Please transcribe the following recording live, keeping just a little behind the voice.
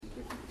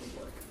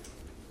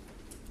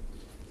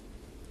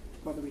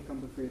Father, we come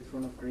before your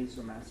throne of grace,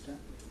 O Master.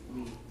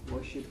 We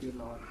worship you,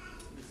 Lord,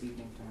 this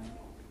evening time.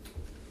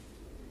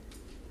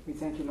 We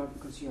thank you, Lord,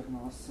 because you are an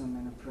awesome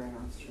and a prayer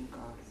answering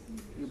God.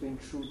 You've been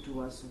true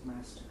to us, O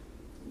Master.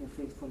 Your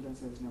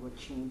faithfulness has never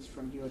changed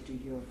from year to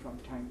year, from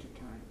time to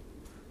time.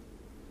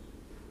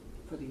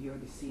 For you are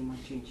the same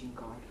unchanging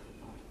God,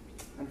 Lord.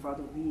 And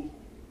Father, we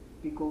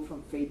go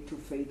from faith to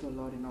faith, O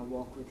Lord, in our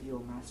walk with you,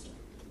 O Master.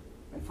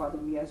 And Father,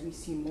 as we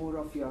see more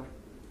of your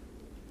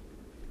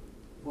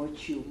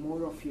virtue,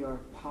 more of your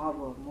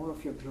power, more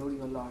of your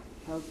glory, O Lord,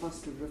 help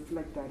us to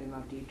reflect that in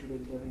our day-to-day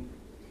living,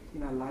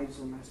 in our lives,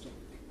 O Master.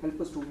 Help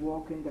us to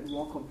walk in that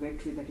walk of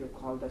victory that you have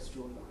called us to,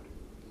 O Lord.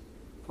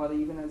 Father,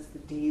 even as the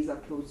days are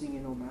closing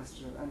in, O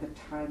Master, and the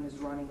time is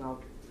running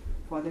out,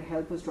 Father,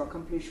 help us to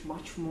accomplish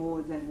much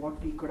more than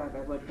what we could have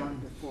ever done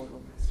before,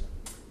 O Master.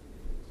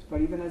 But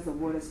even as the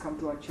word has come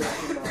to our church,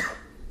 O Lord,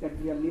 that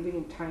we are living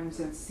in times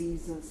and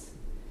seasons,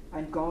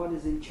 and God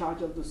is in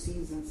charge of those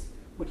seasons,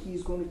 but He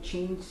is going to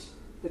change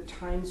the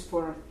times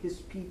for His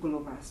people, O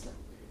Master.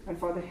 And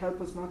Father, help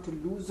us not to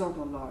lose out,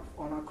 O Lord,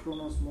 on our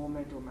Chronos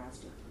moment, O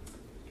Master.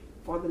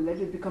 Father, let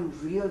it become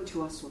real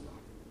to us, O Lord.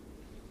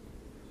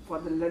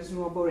 Father, let us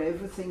know about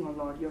everything, O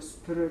Lord. Your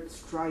Spirit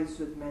strives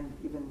with men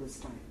even this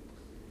time.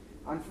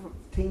 And for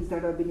things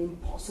that have been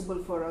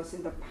impossible for us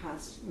in the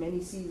past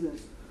many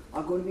seasons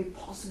are going to be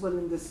possible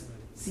in this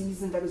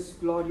season that is,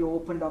 Lord, you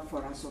opened up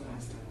for us, O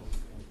Master.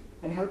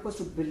 And help us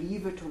to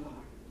believe it, O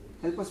Lord.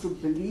 Help us to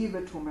believe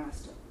it, O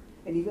Master.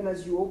 And even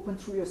as you open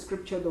through your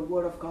scripture the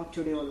word of God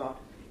today, O Lord,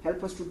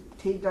 help us to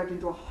take that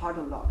into our heart,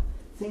 O Lord.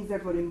 Things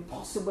that were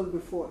impossible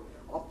before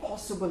are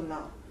possible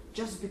now,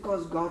 just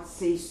because God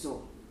says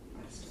so,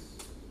 Master.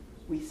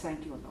 We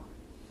thank you, O Lord,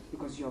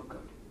 because you're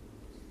good.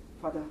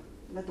 Father,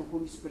 let the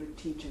Holy Spirit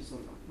teach us, O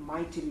Lord,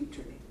 mightily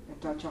today and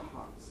touch our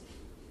hearts.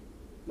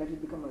 Let it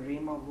become a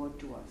rhema word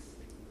to us.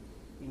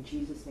 In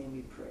Jesus' name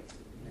we pray.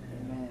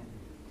 Amen.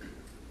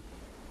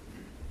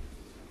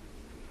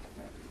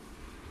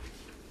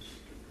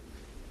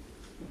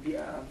 We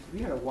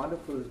had a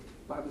wonderful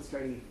Bible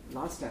study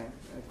last time.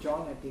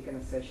 John had taken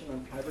a session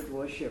on private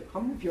worship. How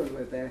many of you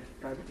were there?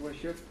 Private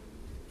worship?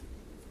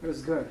 It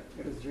was good.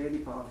 It was really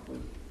powerful.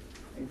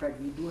 In fact,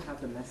 we do have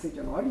the message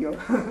on audio.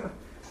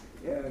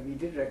 Yeah, we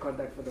did record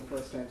that for the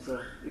first time. So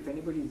if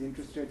anybody is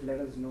interested, let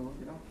us know.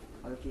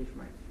 Other case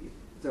might be.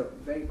 It's a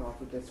very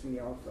powerful testimony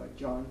of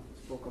John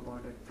spoke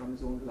about it from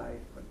his own life.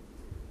 But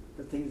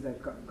the things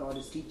that God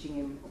is teaching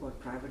him about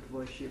private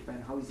worship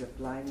and how he's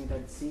applying it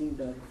and seeing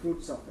the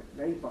fruits of it.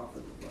 Very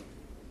powerful.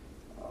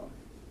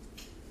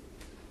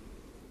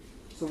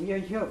 So we are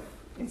here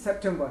in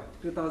September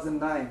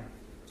 2009.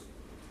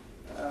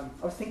 I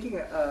was thinking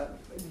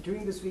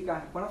during this week,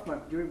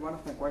 during one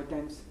of my quiet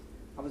times,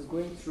 I was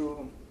going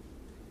through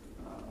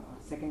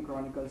 2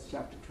 Chronicles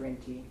chapter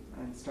 20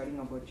 and studying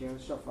about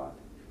Jehoshaphat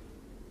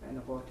and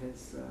about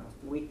his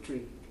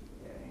victory.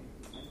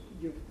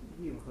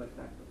 You've heard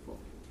that before.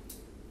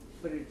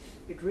 But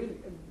it really,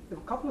 a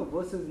couple of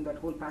verses in that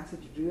whole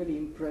passage really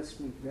impressed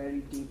me very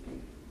deeply.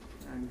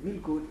 And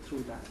we'll go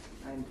through that.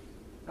 And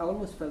I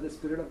almost felt the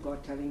Spirit of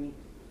God telling me,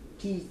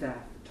 tease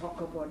that, talk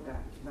about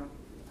that.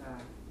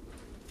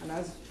 And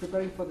as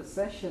preparing for the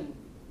session,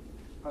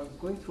 I was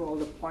going through all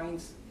the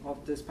points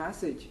of this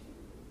passage.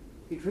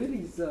 It really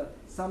is a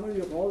summary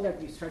of all that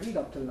we studied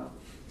up till now.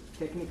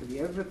 Technically,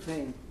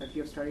 everything that we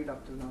have studied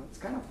up till now. It's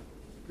kind of,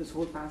 this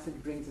whole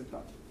passage brings it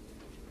up.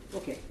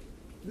 Okay.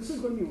 This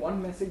is going to be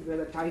one message where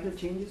the title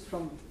changes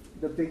from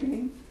the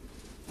beginning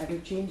and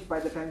will change by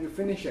the time you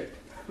finish it.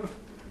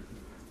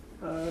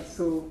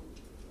 So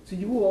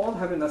you all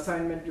have an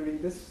assignment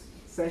during this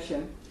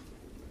session.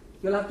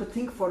 You'll have to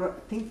think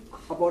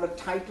about a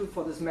title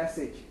for this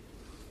message.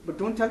 But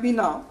don't tell me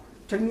now.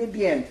 Tell me at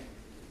the end.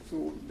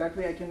 So that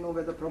way I can know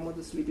whether Pramod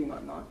is sleeping or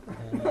not.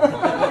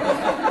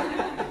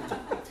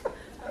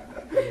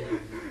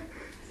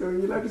 So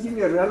you'll have to give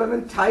me a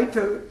relevant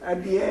title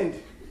at the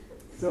end.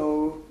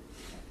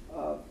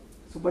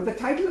 But the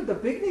title at the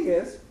beginning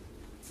is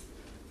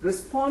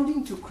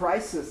Responding to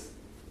Crisis,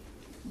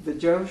 the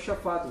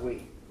Jehoshaphat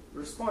Way.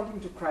 Responding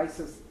to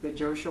Crisis, the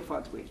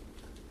Jehoshaphat Way.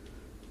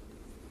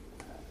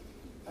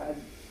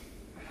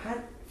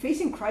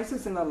 Facing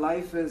crisis in our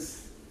life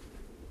is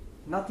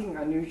nothing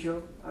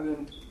unusual. I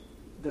mean,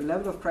 the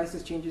level of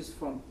crisis changes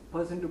from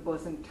person to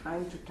person,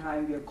 time to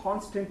time. We are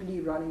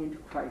constantly running into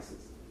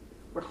crisis.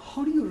 But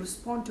how do you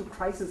respond to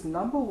crisis?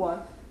 Number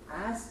one,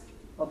 as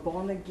a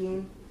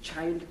born-again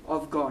child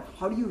of God,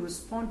 how do you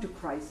respond to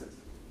crisis?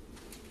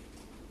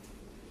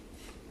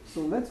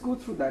 So let's go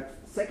through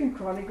that. 2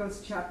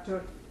 Chronicles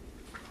chapter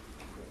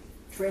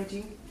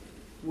 20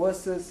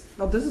 verses.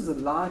 Now this is a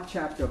large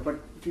chapter,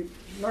 but you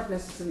not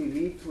necessarily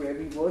read through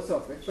every verse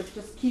of it, but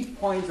just key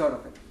points out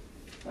of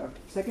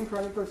it. 2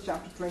 Chronicles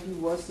chapter 20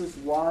 verses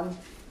 1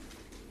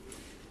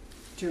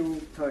 to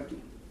 30.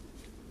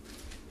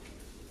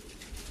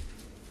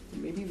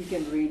 Maybe we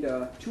can read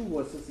 2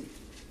 verses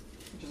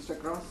just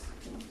across.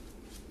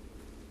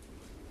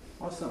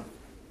 Awesome.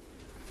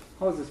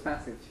 How's this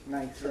passage?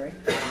 Nice, right?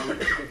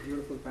 It's a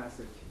beautiful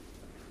passage.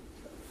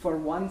 for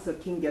once a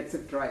king gets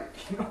it right.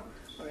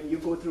 I mean, you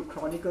go through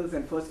Chronicles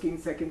and First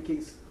Kings, Second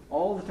Kings,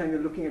 all the time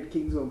you're looking at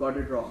kings who got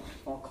it wrong,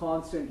 or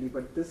constantly.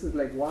 But this is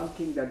like one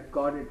king that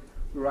got it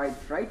right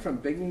from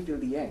beginning till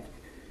the end.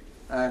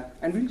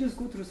 And we'll just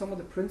go through some of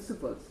the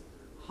principles.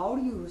 How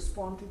do you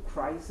respond to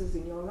crisis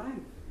in your life?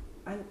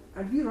 And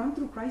we run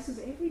through crisis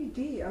every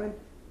day. I mean,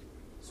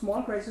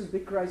 small crisis,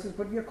 big crisis,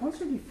 but we are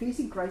constantly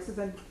facing crisis.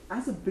 And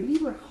as a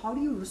believer, how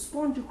do you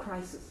respond to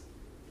crisis?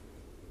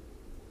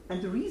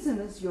 And the reason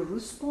is your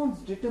response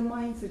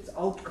determines its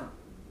outcome.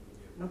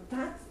 Now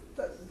that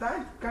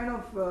kind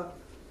of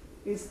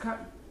is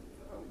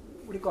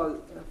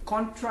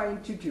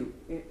counterintuitive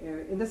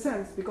in the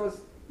sense,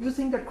 because you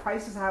think that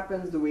crisis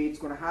happens the way it's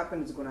going to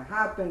happen,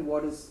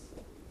 what is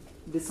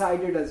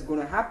decided as going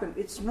to happen.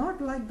 It's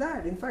not like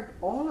that. In fact,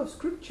 all of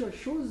Scripture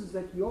shows us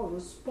that your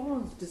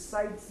response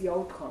decides the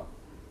outcome.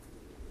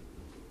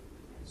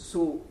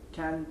 So,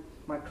 can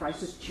my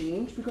crisis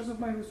change because of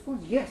my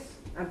response? Yes.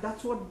 And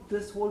that's what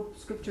this whole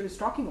Scripture is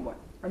talking about.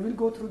 And we'll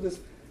go through this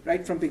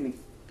right from beginning.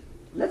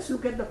 Let's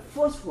look at the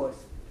first verse.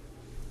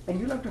 And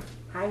you'll have to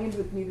hang in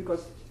with me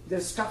because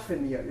there's stuff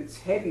in here. It's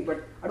heavy,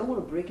 but I don't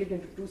want to break it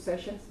into 2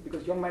 sessions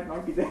because you might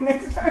not be there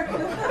next time.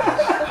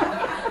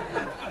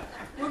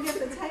 We'll get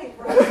the tape,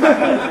 right?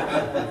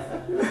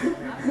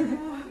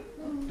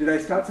 Did I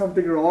start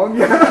something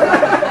wrong? I'm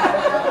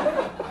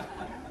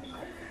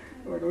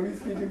only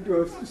speaking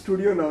to a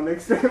studio now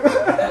next time.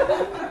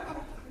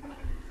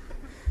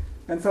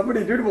 And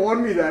somebody did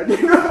warn me that,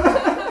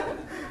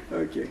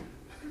 Okay.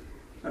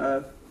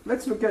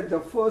 Let's look at the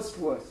first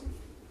verse.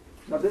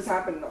 Now this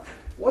happened.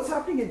 What's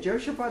happening in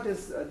Jehoshaphat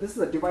is, this is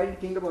a divided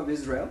kingdom of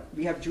Israel.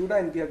 We have Judah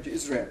and we have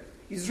Israel.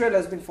 Israel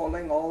has been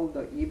following all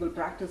the evil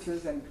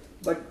practices,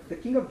 but the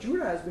king of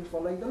Judah has been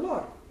following the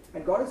Lord.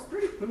 And God is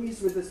pretty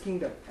pleased with this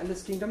kingdom, and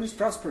this kingdom is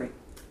prospering.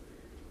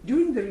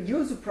 During the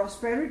years of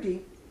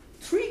prosperity,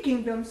 3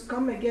 kingdoms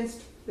come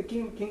against the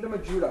kingdom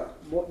of Judah.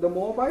 The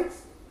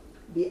Moabites,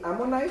 the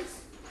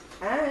Ammonites,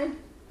 and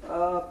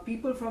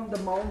people from the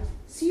Mount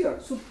Seir.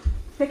 So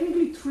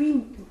technically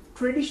 3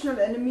 traditional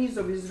enemies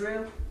of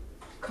Israel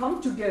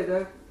come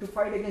together to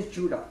fight against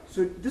Judah.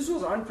 So this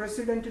was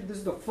unprecedented. This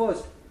is the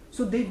first.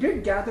 So they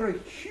did gather a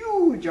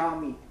huge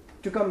army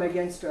to come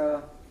against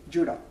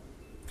Judah.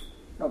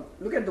 Now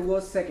look at the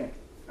verse 2.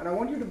 And I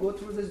want you to go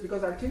through this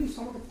because I'll tell you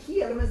some of the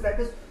key elements that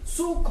is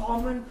so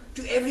common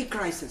to every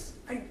crisis.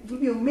 And you'll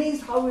be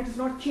amazed how it has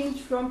not changed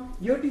from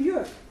year to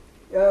year.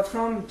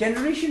 From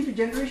generation to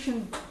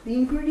generation, the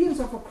ingredients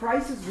of a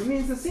crisis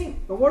remains the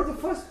same. But what is the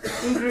first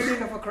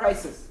ingredient of a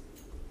crisis?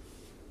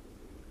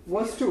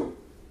 Verse 2.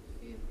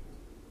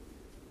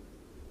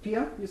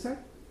 Fear, you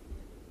said?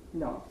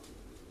 No.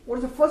 What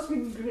is the first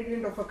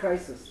ingredient of a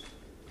crisis?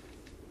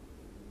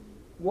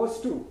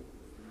 Verse 2.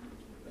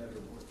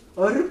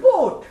 A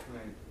report.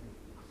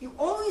 You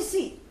always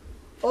see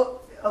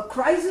a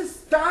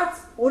crisis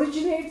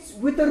originates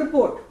with a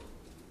report.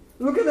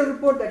 Look at the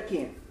report that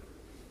came.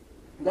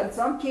 Then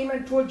some came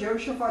and told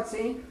Jehoshaphat,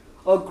 saying,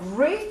 a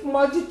great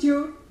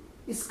multitude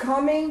is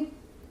coming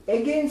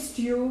against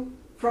you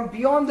from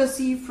beyond the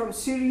sea, from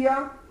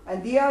Syria,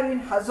 and they are in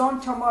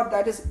Hazon Tamar,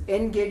 that is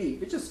En-Gedi,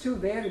 which is still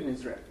there in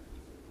Israel.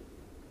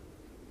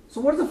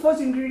 So what is the first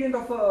ingredient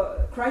of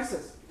a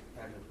crisis?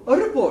 A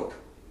report.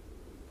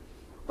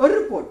 A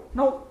report.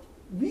 Now,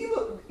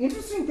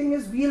 interesting thing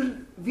is we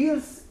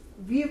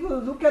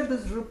will look at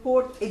this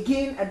report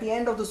again at the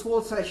end of this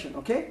whole session,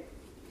 okay?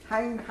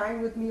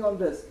 Hang with me on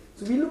this.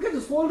 So we look at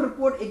this whole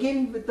report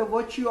again with the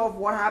virtue of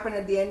what happened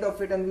at the end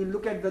of it, and we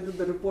look at whether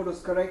the report was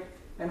correct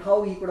and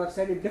how he could have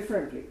said it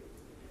differently.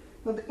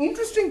 Now the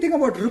interesting thing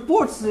about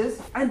reports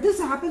is, and this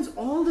happens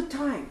all the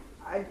time,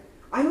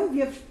 I know we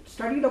have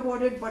studied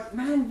about it, but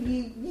man,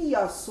 we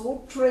are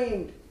so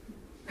trained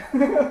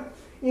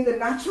in the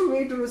natural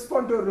way to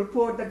respond to a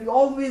report that we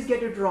always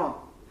get it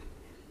wrong.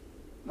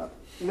 Now,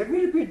 let me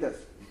repeat this.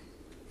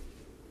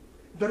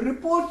 The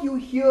report you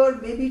hear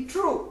may be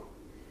true,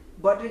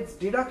 but its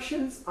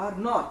deductions are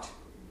not.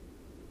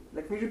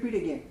 Let me repeat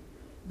again.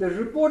 The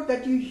report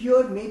that you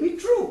hear may be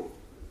true,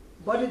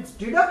 but its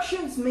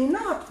deductions may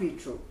not be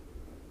true.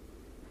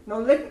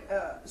 Now,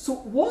 so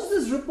was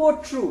this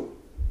report true?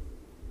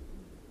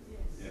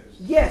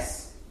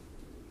 Yes.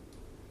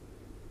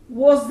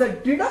 Was the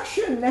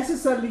deduction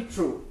necessarily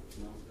true?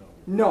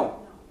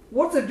 No.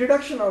 What's the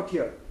deduction out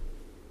here?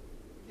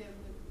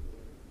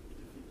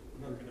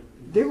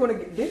 They're going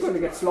to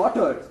get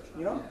slaughtered,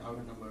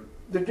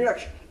 The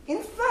deduction.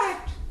 In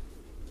fact,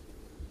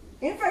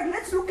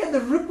 let's look at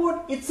the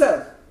report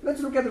itself.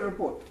 Let's look at the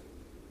report.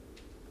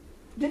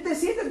 Did they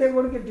say that they're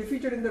going to get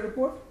defeated in the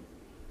report?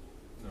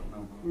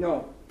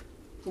 No.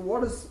 So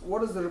what is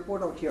the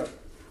report out here?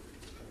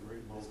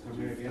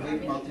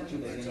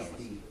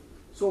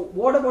 So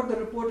what about the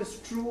report is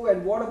true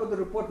and what about the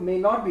report may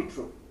not be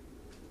true?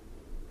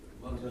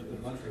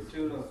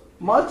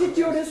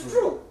 Multitude is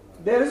true.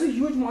 There is a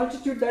huge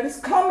multitude that is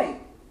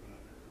coming.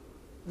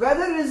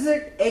 Whether is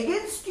it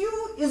against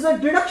you is a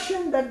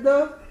deduction that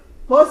the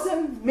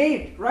person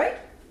made, right?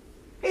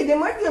 Hey, there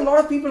might be a lot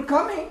of people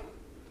coming,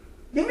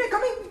 They may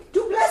come in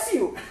to bless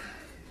you.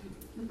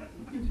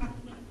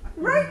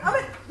 Right?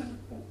 I mean,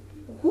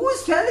 who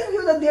is telling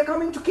you that they are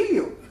coming to kill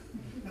you?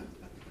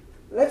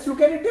 Let's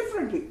look at it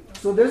differently.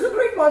 So there's a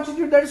great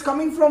multitude that is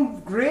coming from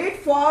great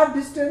far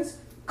distance,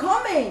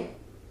 coming.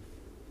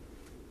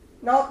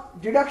 Now,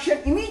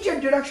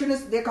 immediate deduction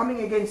is they're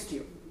coming against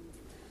you.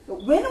 So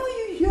whenever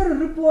you hear a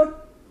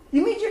report,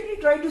 immediately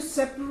try to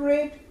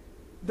separate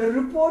the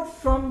report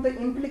from the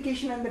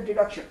implication and the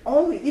deduction.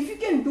 Only if you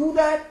can do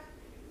that,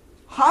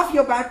 half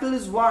your battle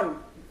is won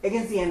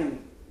against the enemy.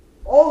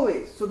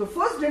 Always. So the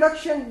first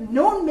deduction,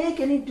 don't make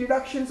any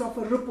deductions of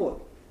a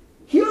report.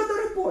 Hear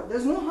the report.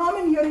 There's no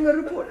harm in hearing a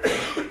report.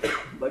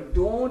 But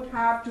don't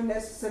have to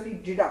necessarily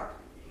deduct.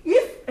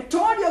 If at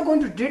all you're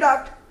going to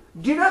deduct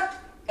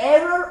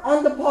error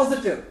on the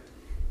positive.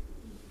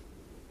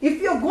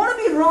 If you're going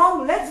to be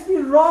wrong, let's be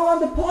wrong on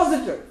the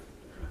positive.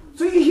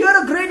 So you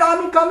hear a great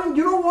army coming,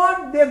 you know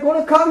what? They're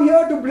going to come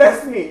here to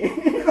bless me.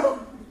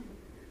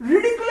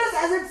 Ridiculous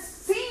as it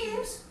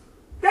seems,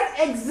 that's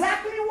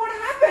exactly what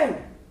happened.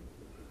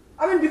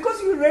 I mean,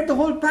 because you read the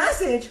whole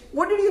passage,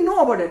 what did you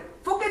know about it?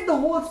 Forget the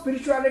whole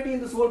spirituality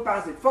in this whole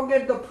passage.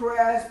 Forget the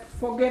prayers,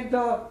 forget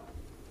the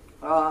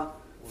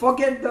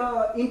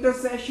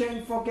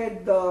intercession,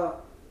 forget the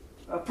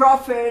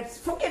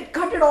prophets,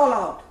 cut it all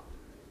out.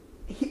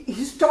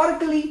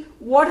 Historically,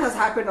 what has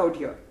happened out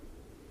here?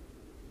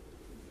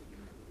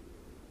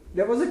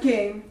 There was a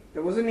king,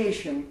 there was a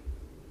nation,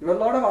 there were a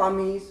lot of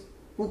armies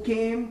who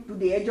came to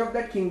the edge of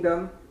that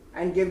kingdom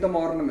and gave them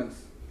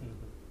ornaments.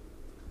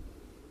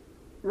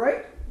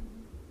 Right?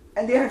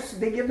 And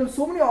they gave them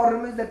so many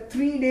ornaments that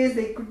 3 days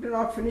they could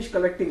not finish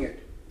collecting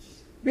it.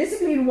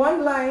 Basically, in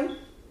one line,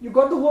 you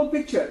got the whole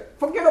picture.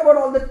 Forget about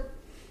all the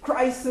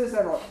crisis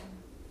and all.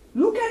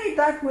 Look at it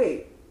that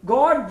way.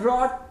 God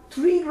brought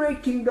 3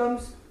 great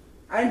kingdoms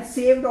and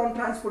saved on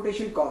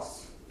transportation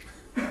costs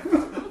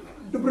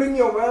to bring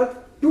your wealth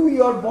to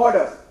your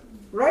borders.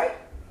 Right?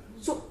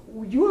 So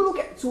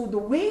the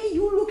way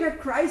you look at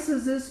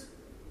crisis is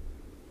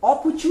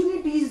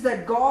opportunities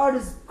that God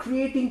is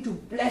creating to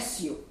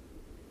bless you.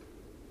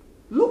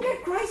 Look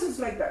at crisis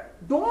like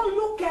that. Don't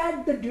look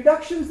at the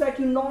deductions that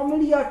you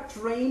normally are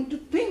trained to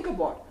think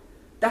about.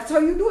 That's how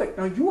you do it.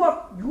 Now you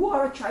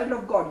are a child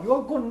of God. You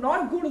are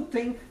not going to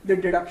think the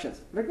deductions.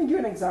 Let me give you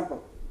an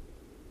example.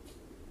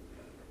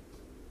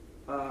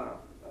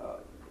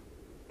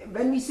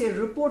 When we say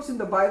reports in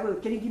the Bible,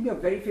 can you give me a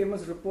very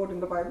famous report in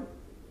the Bible?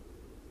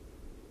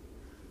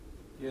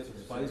 Yes,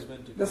 the spies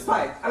went to the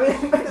spies. I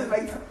mean,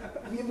 like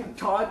we've been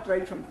taught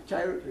right from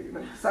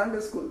childhood, Sunday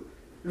school.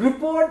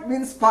 Report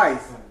means spies.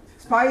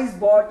 Spies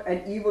bought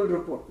an evil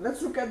report.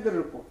 Let's look at the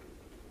report.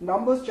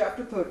 Numbers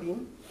chapter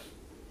 13,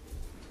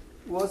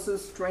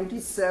 verses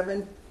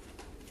 27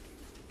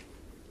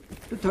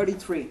 to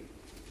 33.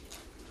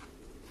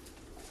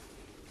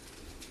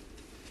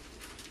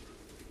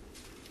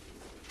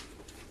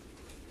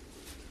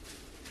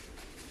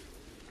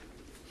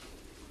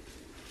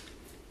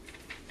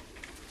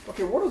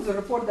 Okay, what was the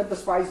report that the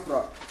spies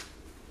brought?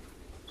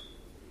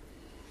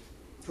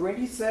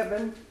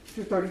 27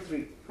 to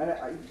 33. And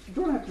I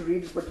don't have to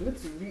read it, but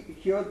let's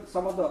hear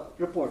some of the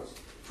reports.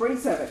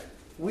 27.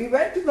 We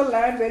went to the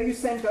land where you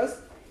sent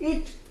us.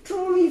 It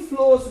truly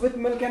flows with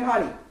milk and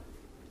honey.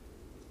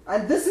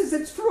 And this is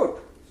its fruit.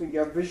 So you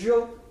have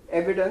visual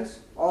evidence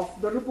of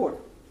the report.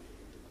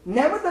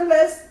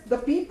 Nevertheless, the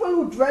people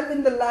who dwell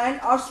in the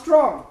land are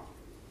strong.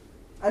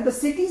 And the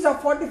cities are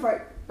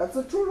fortified. That's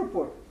a true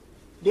report.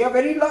 They are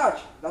very large.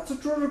 That's a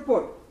true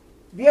report.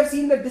 We have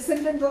seen the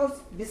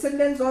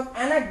descendants of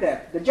Anak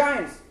there, the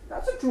giants.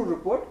 That's a true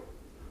report.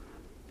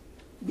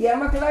 The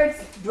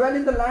Amalekites dwell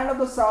in the land of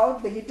the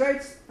south. The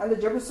Hittites and the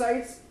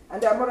Jebusites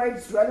and the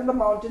Amorites dwell in the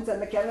mountains,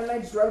 and the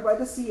Canaanites dwell by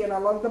the sea and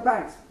along the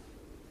banks.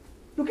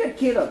 Look at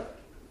Caleb.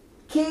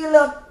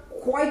 Caleb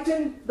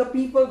quietened the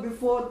people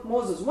before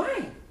Moses.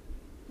 Why?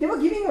 They were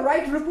giving a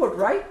right report,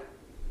 right?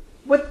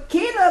 But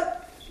Caleb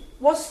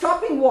was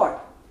stopping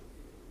what?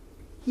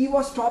 He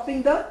was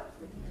stopping the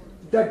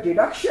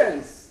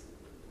deductions.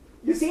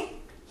 You see,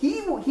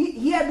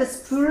 he had the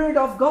Spirit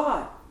of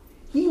God.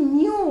 He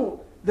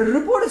knew the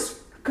report is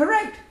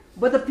correct,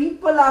 but the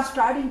people are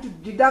starting to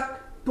deduct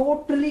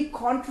totally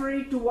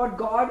contrary to what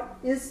God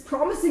is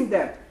promising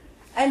them.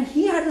 And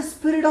he had the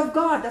Spirit of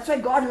God. That's why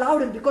God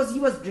allowed him, because he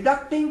was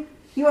deducting,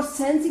 he was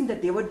sensing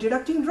that they were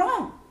deducting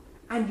wrong.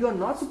 And you are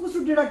not supposed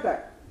to deduct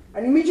that.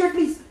 And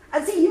immediately,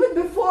 and see, even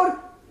before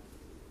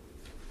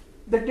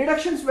the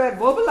deductions were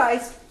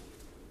verbalized,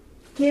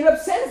 Caleb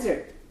sensed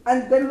it.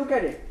 And then look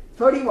at it.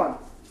 31.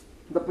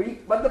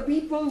 But the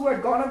people who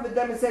had gone up with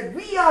them said,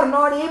 we are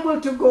not able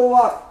to go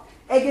up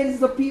against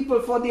the people,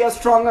 for they are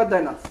stronger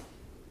than us.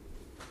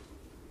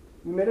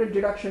 You made a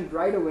deduction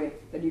right away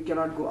that you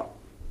cannot go up.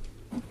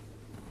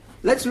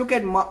 Let's look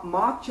at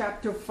Mark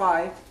chapter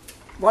 5.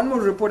 One more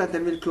report and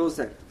then we'll close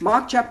that.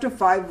 Mark chapter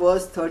 5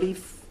 verse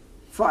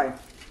 35.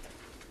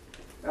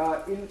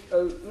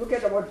 Look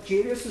at about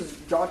Jairus'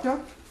 daughter.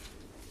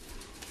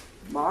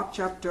 Mark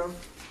chapter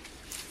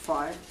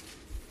 5.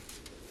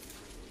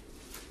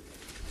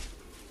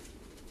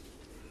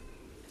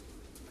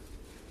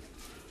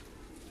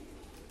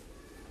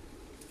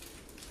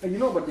 You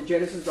know about the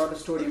Jairus' daughter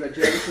story, where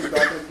Jairus'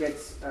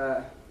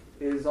 daughter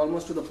is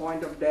almost to the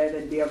point of death,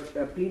 and they are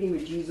pleading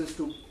with Jesus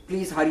to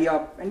please hurry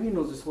up. And we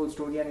know this whole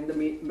story. And in the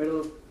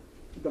middle,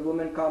 the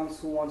woman comes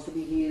who wants to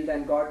be healed,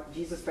 and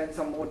Jesus spends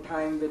some more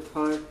time with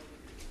her.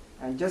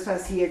 And just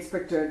as he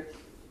expected,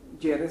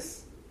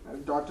 Jairus'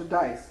 daughter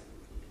dies.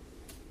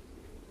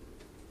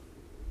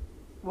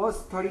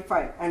 Verse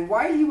 35. And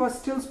while Jesus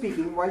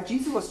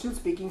was still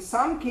speaking,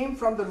 some came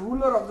from the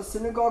ruler of the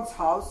synagogue's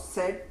house,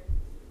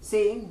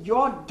 saying,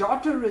 "Your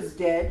daughter is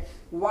dead.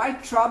 Why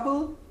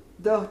trouble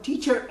the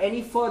teacher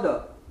any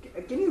further?"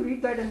 Can you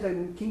read that in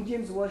the King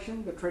James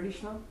Version, the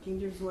traditional King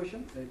James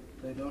Version?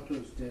 Thy daughter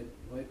is dead.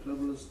 Why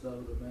troublest thou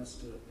the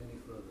master any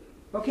further?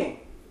 Okay.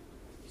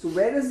 So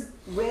where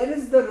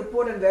is the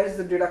report and where is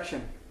the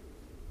deduction?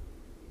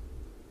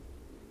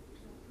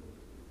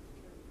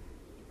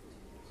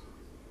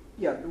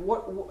 Yeah.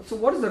 So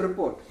what is the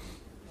report?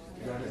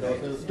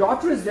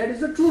 Daughter is dead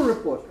is a true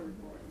report.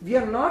 We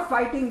are not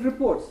fighting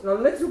reports. Now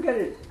let's look at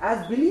it.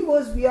 As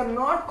believers, we are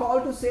not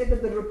called to say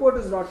that the report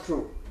is not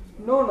true.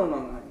 No.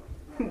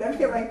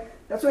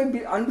 That's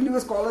why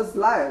unbelievers call us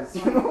liars.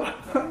 You know,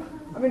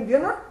 I mean, we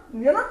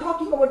are not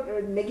talking about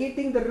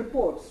negating the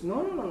reports.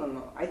 No.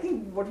 I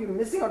think what we're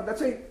missing out.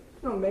 That's why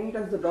many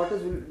times the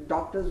doctors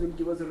will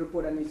give us a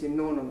report and we say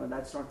no,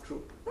 that's not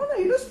true. No,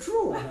 it is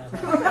true.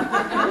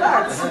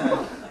 Relax.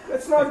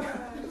 Let's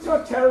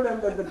not tell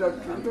them that the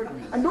doctor,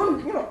 and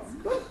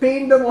don't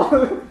paint them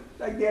all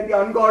like they are the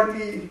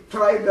ungodly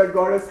tribe that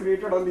God has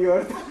created on the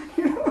earth.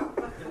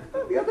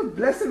 We are the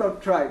blessed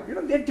of tribe.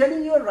 They're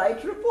telling you a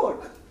right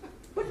report.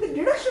 But the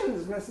deduction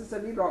is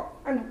necessarily wrong.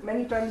 And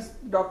many times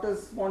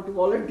doctors want to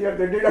volunteer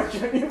the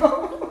deduction,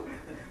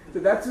 So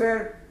that's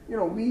where,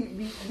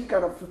 we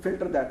kind of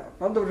filter that out.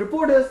 Now the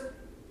report is,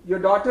 your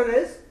daughter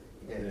is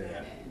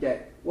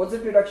dead. What's the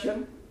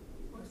deduction?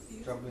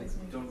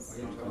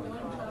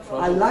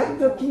 I like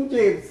the King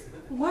James.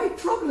 Why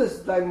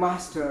troublest thy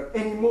master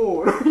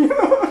anymore?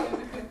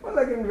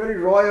 Like in a very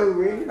royal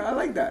way. I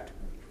like that.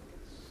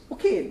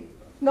 Okay.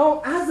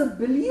 Now, as a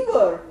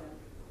believer,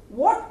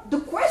 what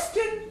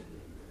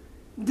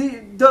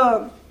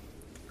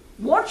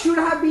should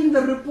have been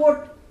the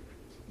report,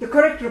 the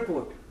correct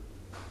report?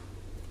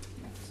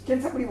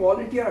 Can somebody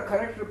volunteer a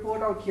correct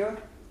report out here?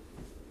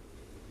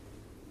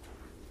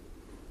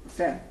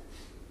 Sam,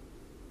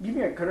 give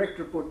me a correct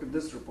report to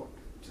this report.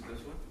 To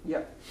this one?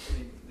 Yeah. I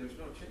mean, there's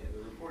no change. The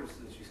report is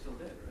that she's still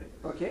dead, right?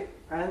 Okay.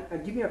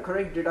 And give me a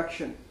correct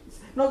deduction.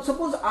 Now,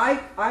 suppose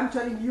I'm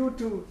telling you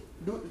to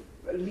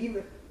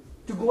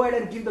go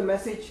ahead and give the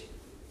message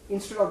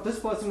instead of this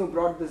person who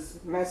brought this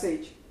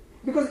message.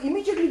 Because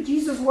immediately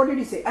Jesus, what did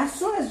he say? As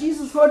soon as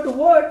Jesus heard the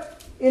word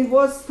in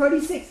verse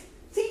 36,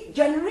 see,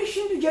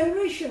 generation to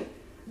generation,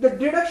 the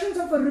deductions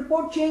of a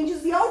report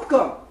changes the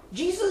outcome.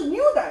 Jesus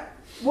knew that.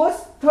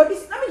 Verse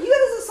 36,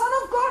 here is the Son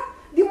of God,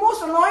 the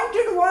most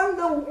anointed one,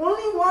 the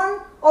only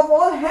one of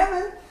all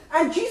heaven,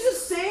 and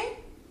Jesus saying,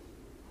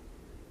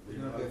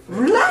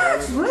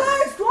 relax,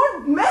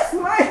 don't mess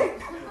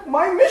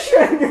my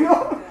mission,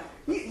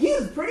 He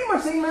is pretty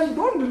much saying, man,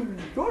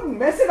 don't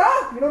mess it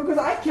up, because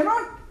I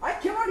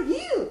cannot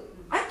heal.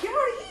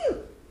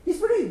 He's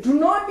pretty, do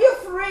not be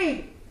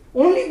afraid,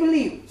 only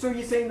believe. So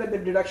he's saying that the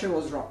deduction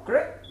was wrong,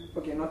 correct?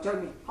 Okay, now tell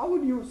me, how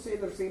would you say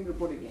the same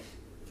report again?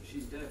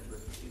 She's dead, but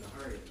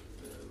hurry.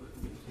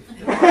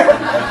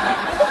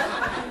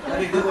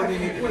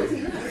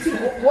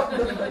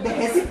 The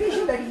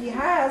hesitation that he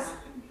has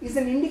is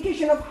an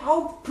indication of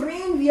how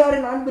trained we are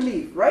in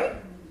unbelief, right?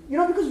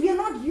 Because we are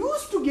not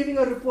used to giving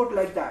a report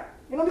like that.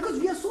 Because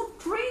we are so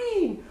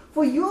trained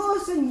for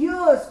years and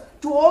years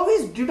to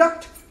always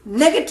deduct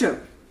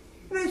negative.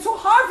 It's so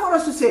hard for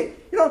us to say.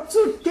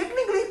 So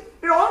technically,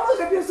 it almost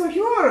appears so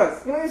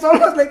humorous. It's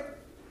almost like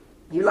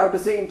you'll have to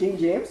say in King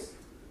James.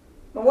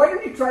 Now, why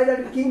don't you try that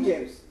in King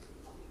James?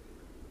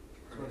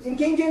 In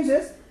King James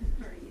is,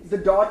 the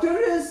daughter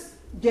is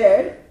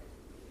dead,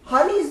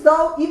 hurries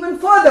thou even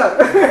further.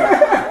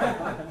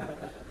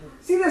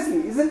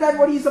 Seriously, isn't that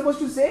what he's supposed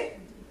to say?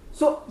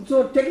 So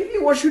technically,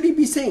 what should he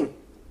be saying?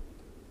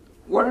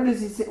 What did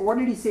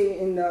he say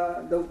in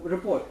the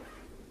report?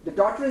 The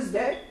daughter is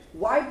dead.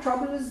 Why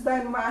troublest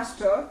thy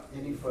master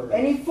any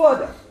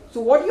further?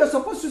 So what you're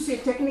supposed to say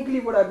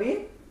technically would have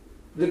been,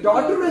 the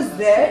daughter is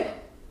dead.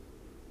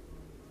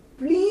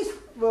 Please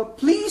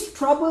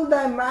trouble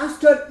thy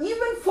master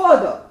even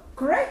further.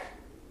 Correct?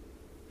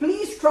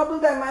 Please trouble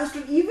thy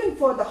master even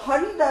further.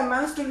 Hurry thy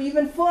master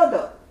even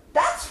further.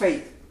 That's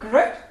faith.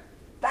 Correct?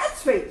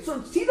 That's faith.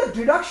 So see the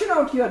deduction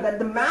out here that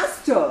the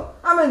master,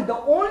 the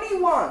only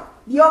one,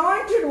 the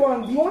anointed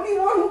one, the only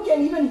one who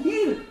can even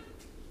heal,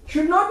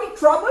 should not be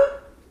troubled.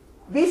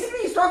 Basically,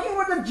 he's talking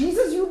about that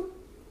Jesus,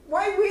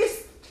 why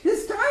waste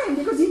his time?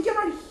 Because he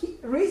cannot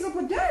raise up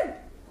the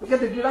dead. Look at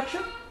the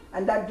deduction,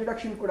 and that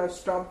deduction could have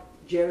stopped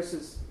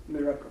Jairus'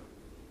 miracle.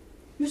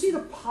 You see the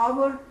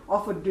power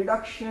of a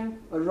deduction,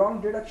 a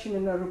wrong deduction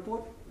in a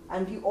report,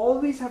 and you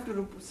always have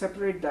to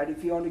separate that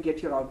if you want to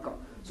get your outcome.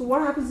 So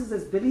what happens is,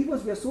 as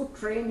believers, we are so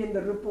trained in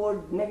the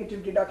report,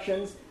 negative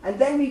deductions, and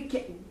then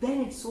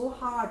then it's so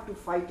hard to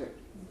fight it.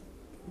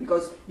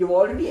 Because you've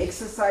already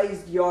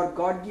exercised your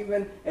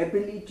God-given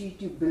ability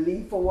to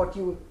believe for what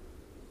you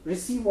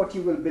receive, what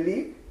you will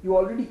believe. You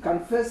already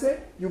confess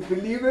it, you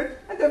believe it,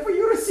 and therefore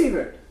you receive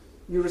it.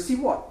 You receive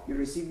what? You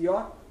receive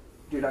your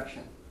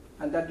deduction.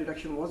 And that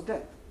deduction was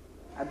death.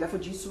 And therefore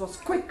Jesus was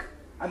quick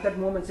at that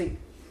moment saying,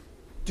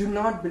 do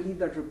not believe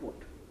that report.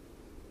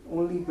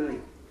 Only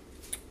believe.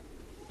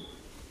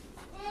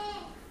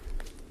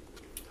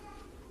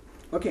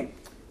 Okay.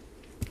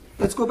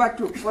 Let's go back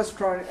to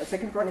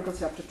 2 Chronicles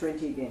chapter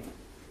 20 again.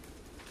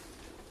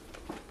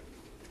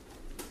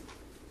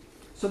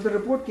 So the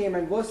report came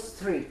in verse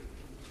 3.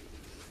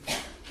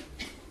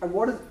 And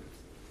what is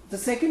the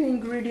second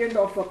ingredient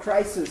of a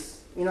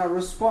crisis in our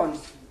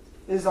response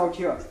is out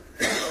here.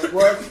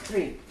 Verse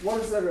 3.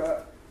 What's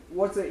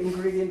the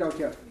ingredient out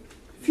here?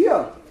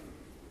 Fear.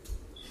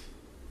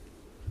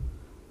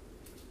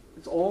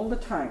 It's all the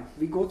time.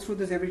 We go through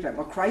this every time.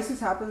 A crisis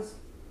happens,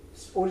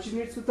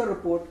 originates with a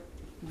report.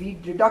 We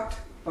deduct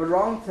a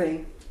wrong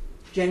thing,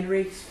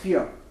 generates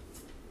fear.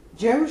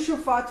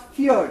 Jehoshaphat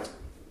feared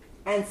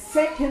and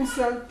set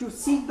himself to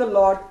seek the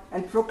Lord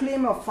and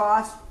proclaim a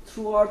fast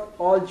throughout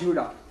all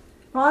Judah.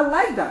 Now I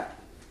like that.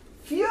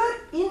 Fear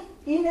in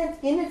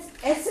its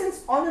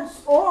essence on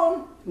its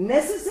own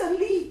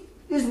necessarily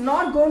is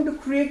not going to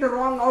create a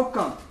wrong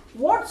outcome.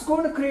 What's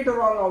going to create a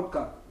wrong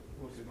outcome?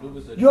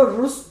 Your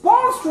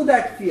response to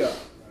that fear.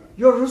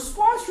 Your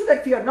response to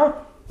that fear.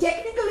 Now,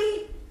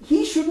 technically,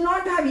 he should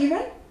not have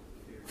even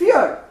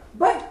feared.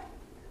 But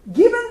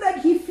given that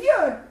he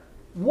feared,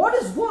 what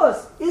is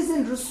worse is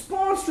in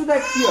response to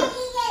that fear.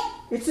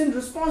 It's in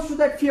response to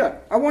that fear.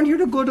 I want you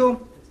to go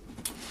to...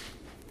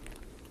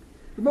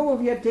 Remember,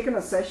 we had taken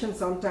a session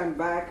some time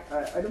back.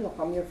 I don't know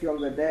how many of you all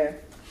were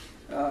there.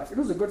 It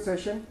was a good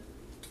session.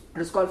 It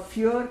was called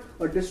Fear,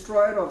 a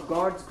Destroyer of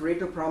God's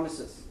Greater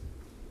Promises.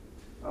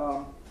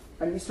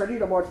 And we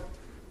studied about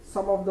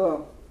some of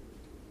the...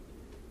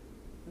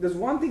 There's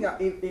one thing,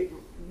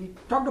 we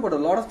talked about a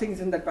lot of things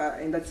in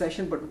that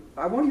session, but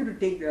I want you to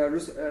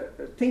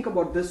think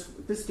about this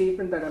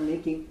statement that I'm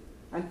making,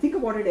 and think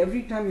about it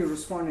every time you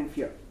respond in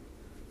fear.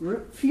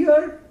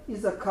 Fear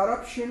is a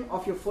corruption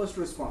of your first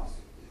response.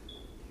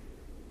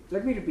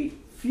 Let me repeat.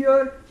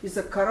 Fear is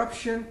a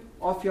corruption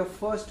of your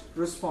first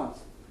response.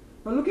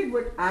 Now look at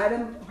what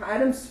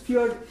Adam's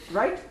feared,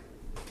 right?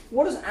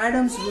 What is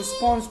Adam's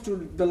response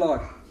to the Lord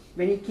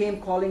when he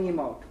came calling him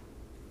out?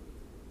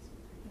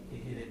 He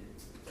hid it.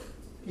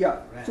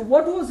 Yeah. So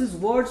what was his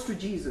words to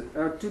Jesus,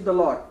 to the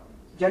Lord?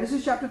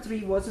 Genesis chapter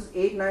 3 verses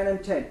 8, 9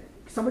 and 10.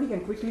 Somebody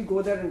can quickly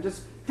go there and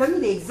just tell me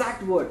the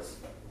exact words.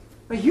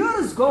 Now here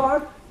is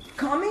God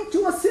coming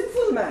to a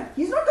sinful man.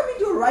 He's not coming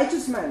to a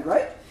righteous man,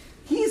 right?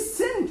 He is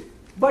sinned.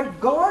 But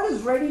God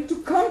is ready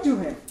to come to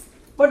him.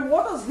 But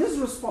what was his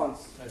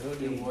response? I heard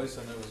your voice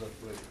and I was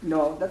afraid.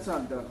 No, that's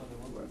not the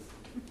word.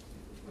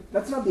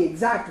 That's not the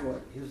exact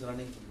word. He was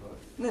running from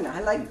God. No,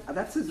 I like,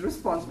 that's his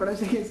response. But I'm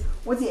saying,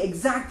 what's the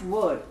exact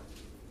word?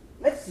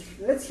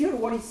 Let's hear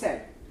what he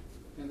said.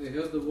 And they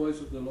heard the voice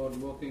of the Lord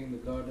walking in the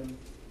garden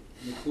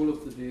in the cool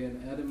of the day,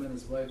 and Adam and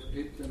his wife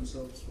hid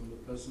themselves from the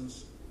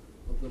presence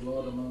of the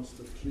Lord amongst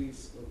the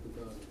trees of the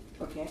garden.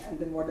 Okay, and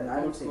then what did And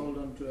Adam God say? called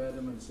unto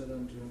Adam and said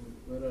unto him,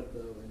 Where art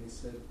thou? And he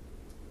said,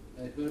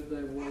 I heard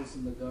thy voice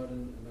in the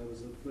garden, and I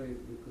was afraid,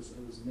 because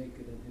I was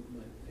naked and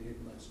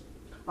hid myself.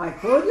 I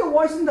heard your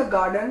voice in the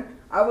garden.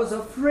 I was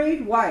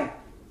afraid. Why?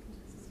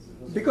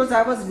 Because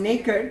I was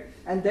naked,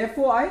 and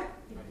therefore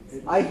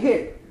I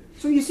hid.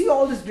 So you see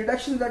all this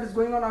deduction that is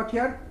going on out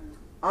here.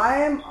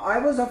 I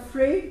was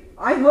afraid.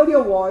 I heard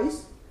your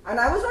voice, and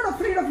I was not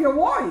afraid of your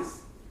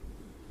voice.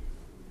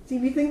 See,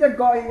 we think that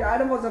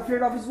Adam was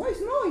afraid of his voice.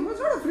 No, he was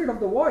not afraid of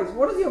the voice.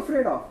 What is he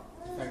afraid of?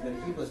 The fact that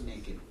he was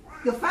naked.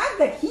 The fact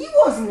that he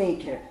was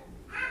naked.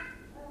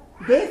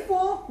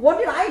 Therefore, what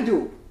did I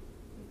do?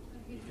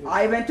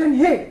 I went and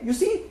hid. You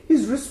see,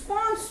 his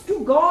response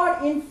to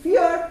God in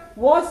fear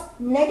was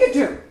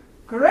negative.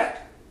 Correct?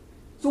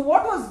 So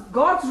what was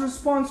God's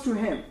response to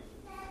him?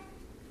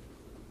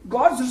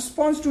 God's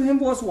response to him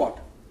was what?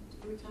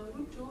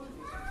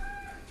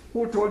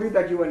 Who told you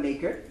that you were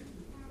naked?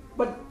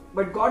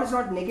 But God is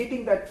not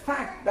negating that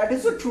fact. That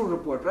is a true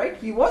report, right?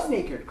 He was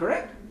naked,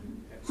 correct?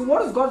 So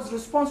what is God's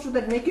response to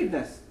that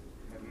nakedness?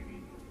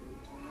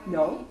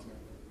 No.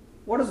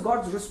 What is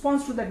God's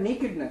response to that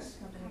nakedness?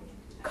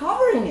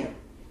 Covering him.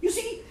 You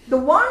see, the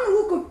one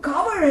who could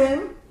cover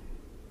him,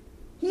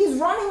 he is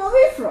running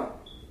away from.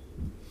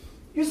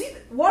 You see,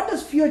 what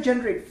does fear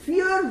generate?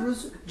 Fear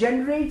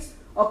generates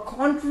a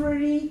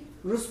contrary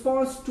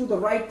response to the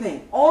right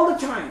thing all the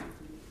time.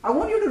 I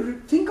want you to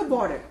think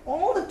about it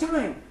all the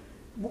time.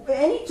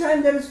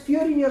 Anytime there is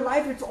fear in your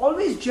life, it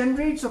always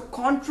generates a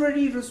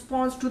contrary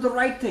response to the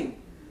right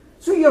thing.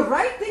 So your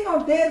right thing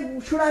out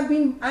there should have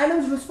been,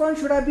 Adam's response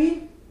should have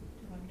been,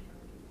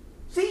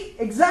 see,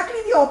 exactly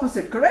the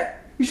opposite,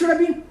 correct? He should have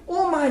been,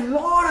 oh my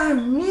Lord, I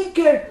am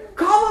naked,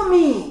 cover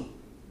me.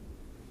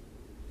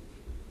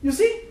 You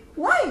see,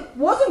 Why?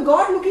 Wasn't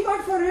God looking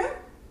out for him?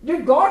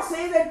 Did God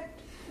say that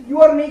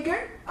you are naked?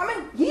 I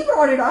mean, he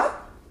brought it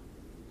up.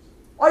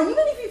 Or even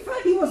if he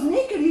felt he was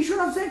naked, he should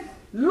have said,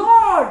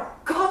 Lord,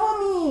 cover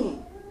me.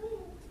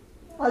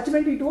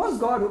 Ultimately, it was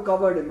God who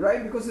covered him,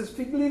 right? Because his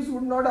fig leaves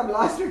would not have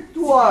lasted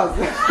 2 hours.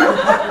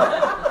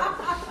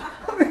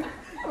 I mean,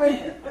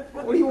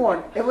 what do you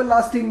want?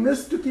 Everlasting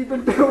mist to keep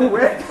it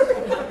wet?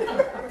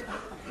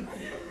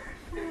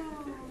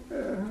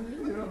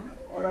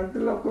 Or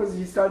until, of course,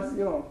 he starts,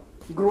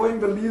 growing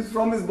the leaves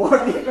from his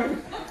body.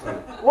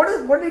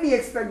 What did he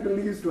expect the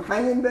leaves to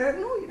hang in there?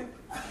 No,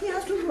 he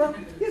has to run.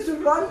 He has to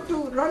run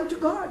to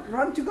God.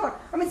 Run to God.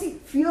 I mean, see,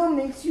 fear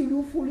makes you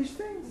do foolish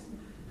things.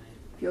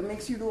 Fear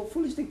makes you do a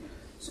foolish thing.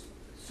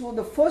 So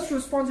the first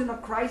response in a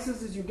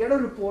crisis is you get a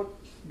report,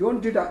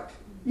 don't deduct.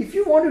 If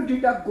you want to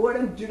deduct, go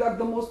ahead and deduct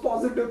the most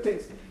positive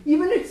things.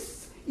 Even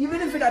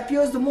if it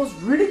appears the most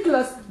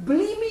ridiculous,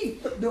 believe me,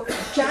 the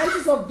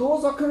chances of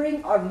those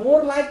occurring are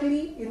more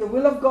likely in the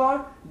will of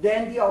God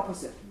than the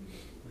opposite.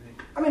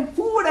 I mean,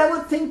 who would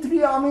ever think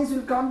 3 armies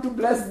will come to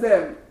bless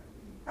them?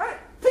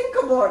 Think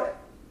about it.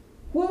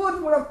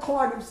 Whoever would have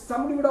thought, if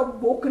somebody would have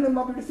woken him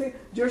up and say,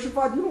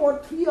 Jehoshaphat, you know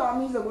what, 3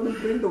 armies are going to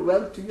bring the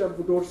wealth to your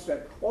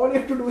doorstep. All you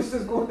have to do is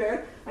just go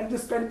there and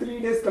just spend 3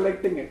 days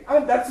collecting it. I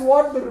mean, that's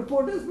what the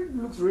report is. It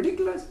looks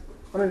ridiculous.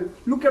 I mean,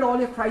 look at all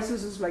your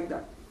crises like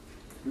that.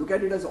 Look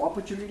at it as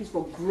opportunities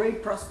for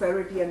great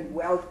prosperity and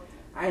wealth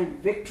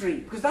and victory.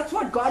 Because that's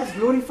what God is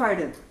glorified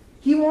in.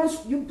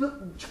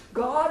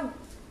 God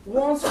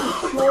wants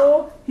to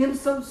show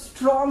himself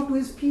strong to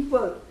his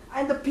people.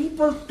 And the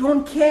people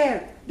don't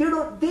care.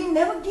 They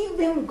never give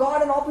them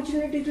God an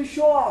opportunity to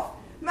show off.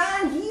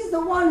 Man, he's the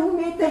one who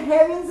made the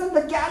heavens and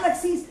the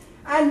galaxies.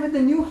 And with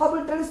the new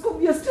Hubble telescope,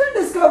 we are still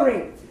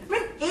discovering. I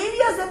mean,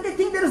 areas that they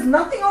think there is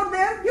nothing out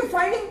there, you're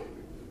finding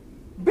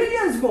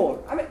billions more.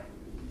 I mean,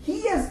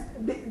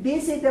 they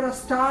say there are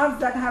stars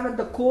that have at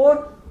the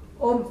core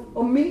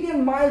a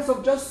million miles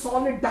of just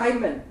solid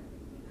diamond.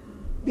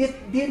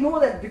 They know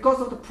that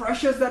because of the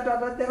pressures that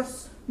are there are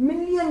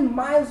million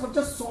miles of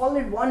just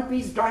solid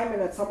one-piece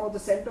diamond at some of the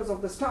centers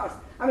of the stars.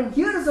 I mean,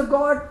 here is a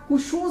God who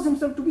shows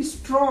himself to be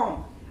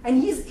strong,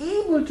 and he's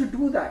able to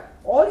do that.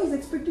 All he's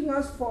expecting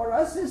for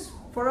us is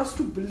for us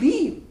to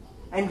believe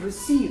and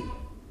receive.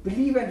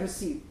 Believe and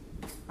receive.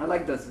 I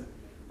like this.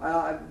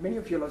 Many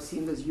of you have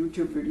seen this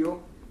YouTube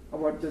video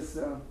about this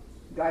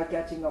guy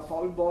catching a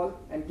foul ball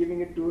and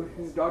giving it to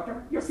his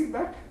daughter. You seen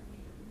that?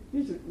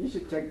 You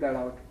should check that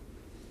out.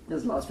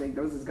 Just last week,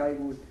 there was this guy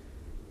who was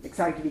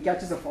excited. He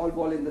catches a foul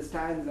ball in the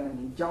stands and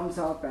he jumps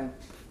up and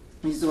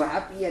he's so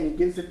happy and he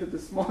gives it to the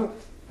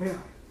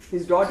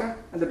his daughter,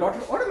 and the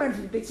daughter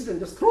automatically takes it and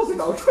just throws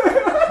it out.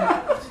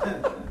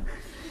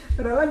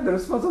 And I like the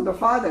response of the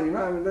father, I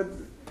mean,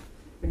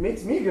 it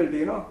makes me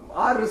guilty,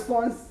 Our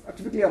response,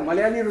 typically a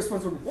Malayali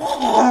response would,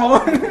 "Whoa!"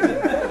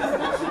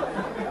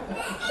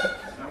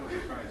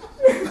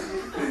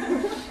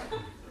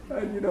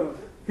 And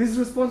his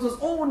response was,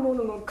 "Oh,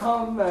 no,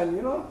 come,"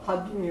 and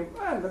hugging him.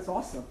 Man, that's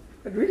awesome.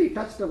 It really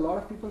touched a lot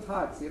of people's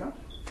hearts,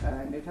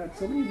 and it had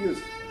so many views.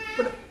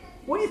 But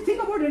when you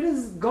think about it,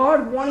 is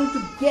God wanting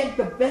to get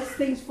the best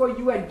things for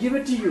you and give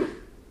it to you,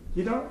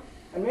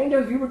 And many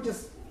times we would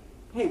just,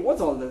 hey,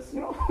 what's all this,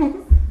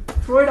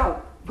 throw it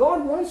out.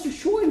 God wants to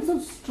show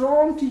himself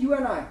strong to you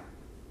and I,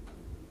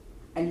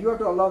 and you have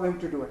to allow him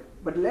to do it.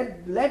 But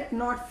let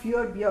not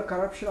fear be a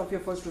corruption of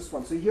your first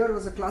response. So here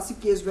was a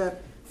classic case where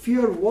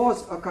fear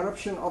was a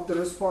corruption of the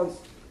response.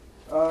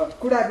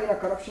 Could have been a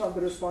corruption of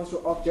the response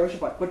of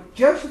Jehoshaphat. But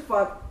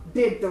Jehoshaphat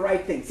did the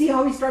right thing. See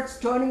how he starts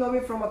turning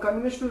away from a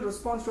conventional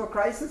response to a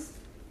crisis?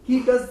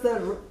 He does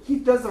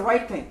the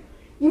right thing.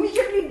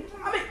 Immediately,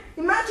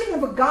 imagine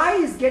if a guy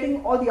is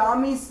getting all the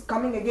armies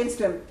coming against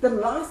him, the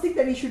last thing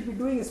that he should be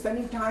doing is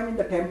spending time in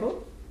the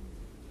temple.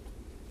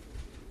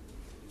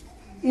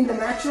 In the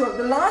natural,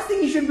 the last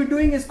thing he should be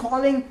doing is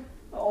calling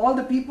all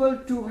the people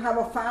to have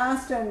a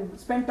fast and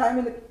spend time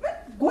in the...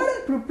 Go ahead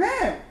and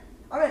prepare.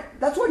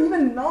 That's what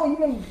even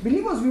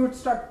believers we would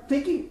start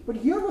thinking. But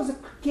here was a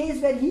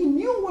case where he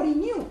knew what he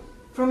knew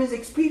from his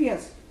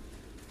experience.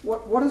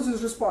 What is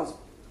his response?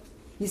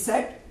 He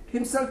set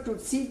himself to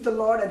seek the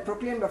Lord and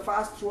proclaim the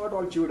fast throughout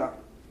all Judah.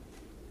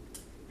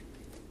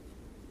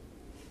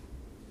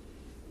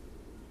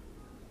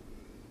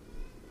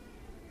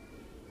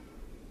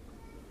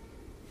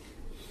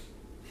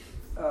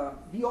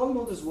 We all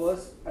know this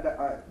verse.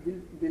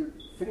 We'll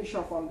finish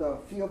off on the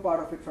fear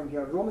part of it from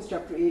here. Romans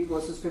chapter 8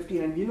 verses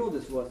 15, and we know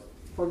this verse.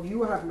 For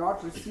you have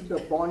not received the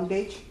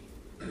bondage.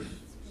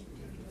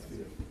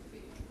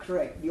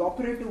 Correct. The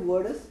operative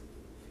word is?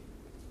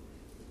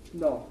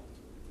 No.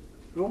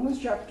 Romans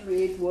chapter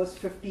 8 verse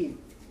 15.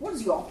 What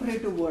is the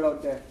operative word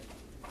out there?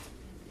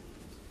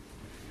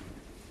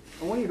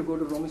 I want you to go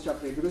to Romans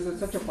chapter 8 because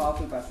it's such a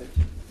powerful passage.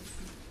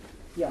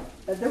 Yeah.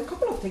 There are a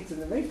couple of things in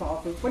there, very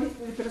powerful. But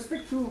with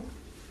respect to,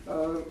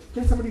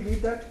 can somebody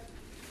read that?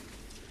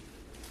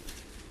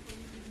 You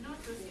did not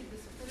receive the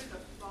spirit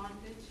of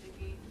bondage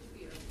again to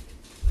fear,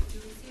 but you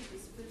received the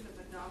spirit of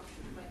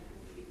adoption by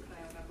whom we cry,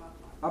 Abba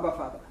Father. Abba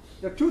Father.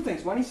 There are two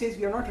things. One, he says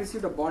we have not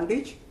received a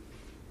bondage.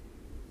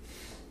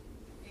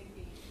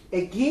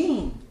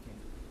 Again.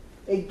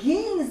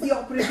 Again is the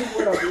operative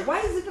word of it. Why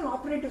is it an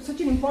operative,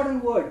 such an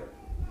important word?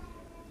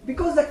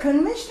 Because the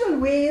conventional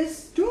way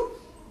is to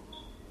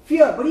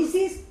fear. But he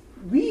says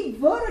we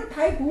were a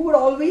type who would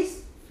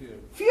always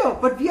fear.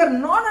 But we are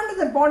not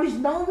under the bondage.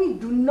 Now we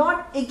do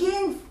not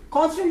again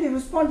constantly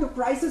respond to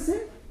crisis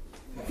in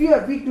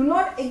fear. We do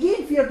not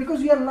again fear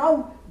because we are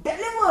now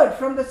delivered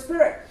from the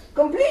Spirit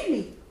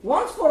completely.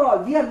 Once for all.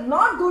 We are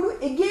not going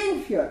to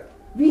again fear.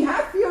 We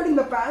have feared in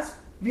the past.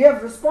 We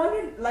have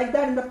responded like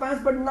that in the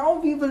past, but now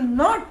we will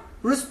not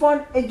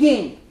respond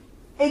again.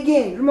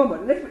 Again. Remember,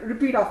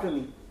 repeat after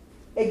me.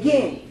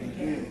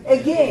 Again.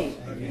 Again.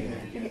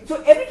 So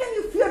every time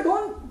you fear,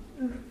 don't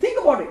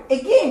think about it.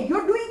 Again,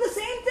 you're doing the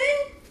same thing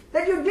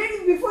that you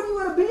did before you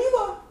were a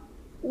believer.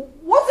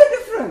 What's the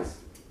difference?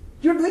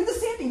 You're doing the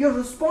same thing. Your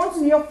response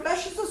in your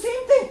flesh is the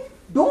same thing.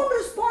 Don't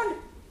respond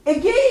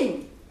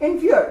again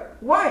in fear.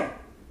 Why?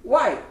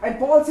 Why? And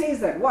Paul says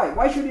that. Why?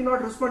 Why should you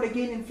not respond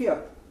again in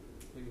fear?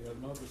 You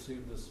have not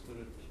received the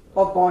spirit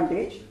of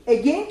bondage.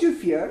 Again to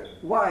fear.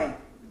 Why?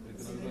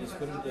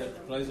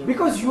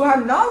 Because you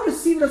have now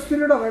received a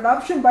spirit of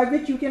adoption by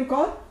which you can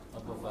call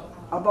Abba Father.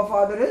 Abba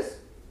Father is?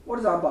 What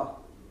is Abba?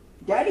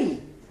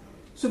 Daddy.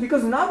 So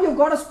because now you've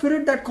got a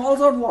spirit that calls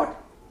out what?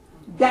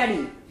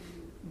 Daddy.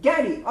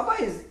 Daddy.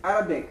 Abba is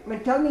Arabic. I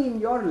mean, tell me in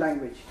your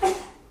language.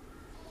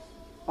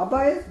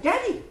 Abba is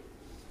Daddy.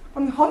 I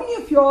mean, how many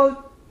of you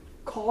all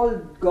call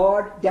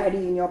God Daddy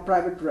in your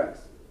private prayers?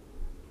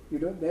 You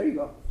know, there you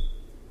go.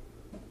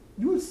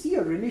 You will see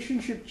a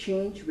relationship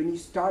change when you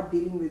start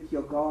dealing with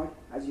your God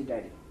as your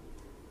daddy.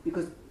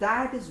 Because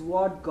that is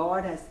what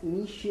God has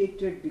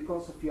initiated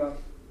because of your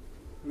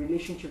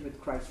relationship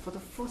with Christ. For the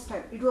first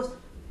time, it was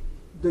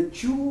the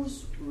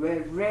Jews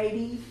were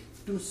ready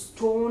to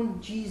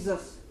stone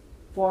Jesus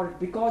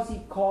because he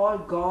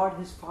called God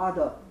his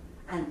Father.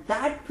 And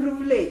that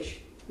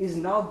privilege is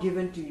now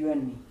given to you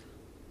and me.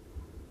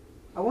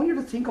 I want you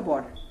to think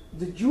about it.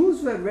 The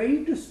Jews were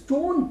ready to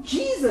stone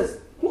Jesus,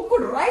 who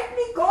could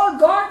rightly call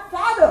God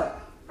Father.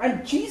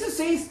 And Jesus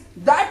says,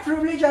 that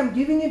privilege I'm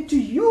giving it to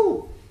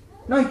you.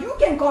 Now you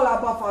can call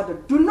Abba Father.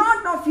 Do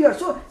not fear.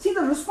 So, see,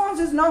 the response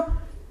is now,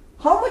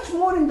 how much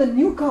more in the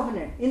new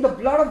covenant, in the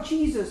blood of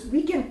Jesus,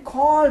 we can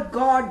call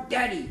God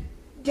Daddy.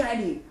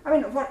 Daddy. I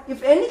mean,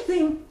 if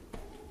anything,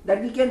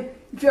 that we can,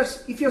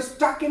 if you're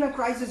stuck in a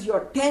crisis,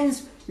 you're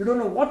tense, you don't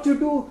know what to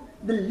do,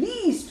 the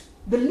least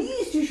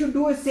you should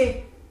do is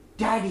say,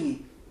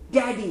 Daddy,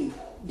 Daddy,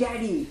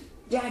 Daddy,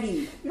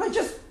 Daddy. You know,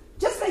 just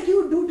like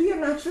you would do to your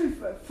natural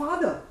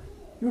father.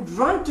 You'd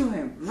run to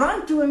him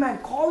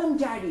and call him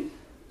Daddy.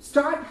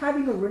 Start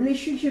having a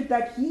relationship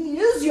that he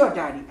is your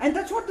daddy. And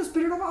that's what the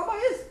spirit of Abba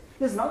is.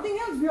 There's nothing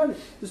else beyond it.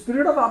 The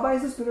spirit of Abba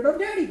is the spirit of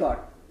Daddy God.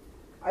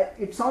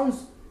 It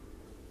sounds,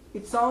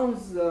 what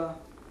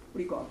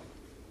do you call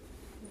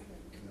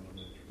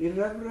it?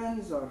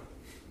 Irreverence, or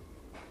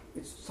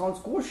it sounds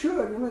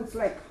kosher, you know, it's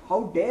like,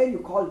 how dare you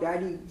call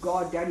Daddy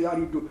God Daddy? Are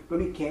you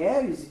don't you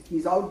care?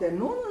 He's out there.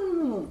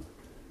 No.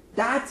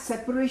 That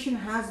separation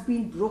has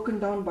been broken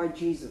down by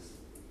Jesus.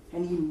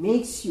 And he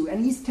makes you,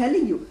 and he's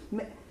telling you.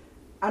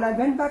 And I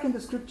went back in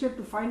the scripture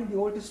to find in the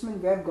Old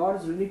Testament where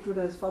God is related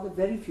to his Father.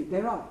 Very few.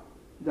 There are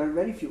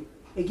very few.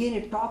 Again,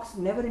 it talks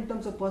never in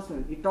terms of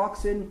personal. It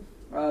talks in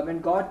when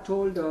God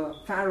told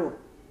Pharaoh,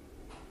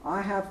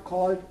 I have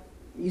called,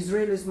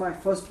 Israel is my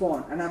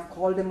firstborn, and I've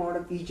called him out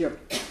of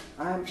Egypt.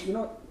 I am,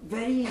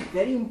 very,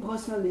 very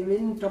impersonal even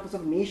in terms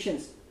of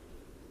nations.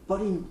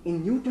 But in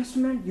New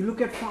Testament, you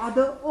look at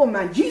Father, oh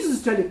man, Jesus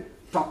is telling,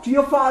 talk to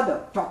your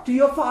Father, talk to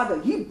your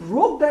Father. He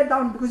broke that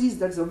down because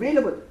that's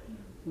available.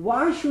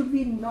 Why should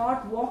we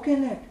not walk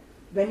in it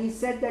when he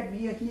said that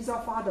he's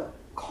our Father?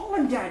 Call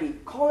him Daddy,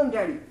 call him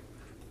Daddy.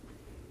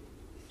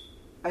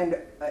 And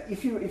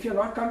if you're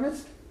not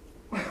convinced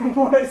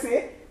what I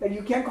say, that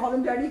you can't call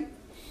him Daddy,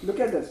 look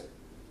at this.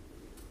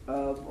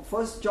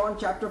 1 John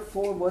chapter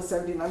 4 verse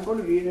 17. I'm going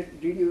to read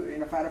you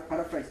in a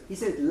paraphrase. He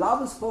says,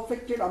 love is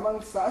perfected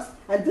amongst us,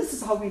 and this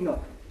is how we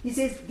know. He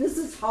says, this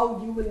is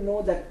how you will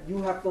know that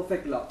you have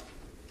perfect love.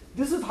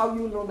 This is how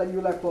you will know that you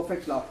will have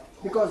perfect love.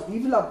 Because we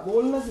will have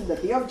boldness in the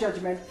day of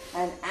judgment,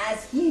 and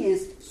as he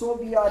is, so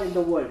we are in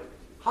the world.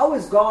 How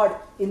is God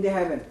in the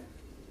heaven?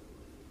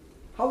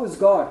 How is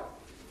God?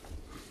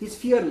 He's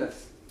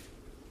fearless.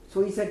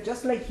 So he said,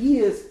 just like he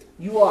is,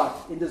 you are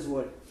in this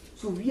world.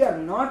 So we are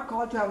not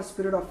called to have a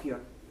spirit of fear.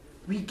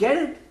 We get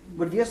it,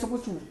 but we are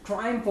supposed to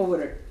triumph over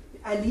it.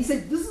 And he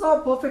said, this is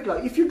our perfect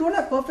love. If you don't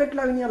have perfect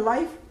love in your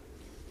life,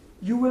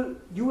 you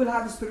will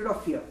have the spirit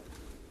of fear.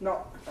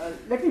 Now,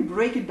 let me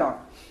break it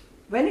down.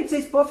 When it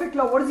says perfect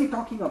love, what is he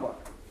talking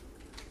about?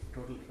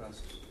 Total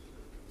trust.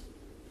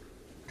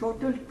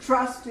 Total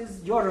trust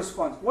is your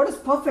response. What does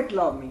perfect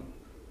love mean?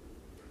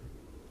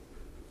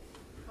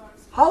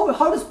 How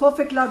does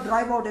perfect love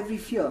drive out every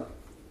fear?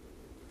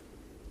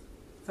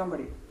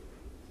 Somebody.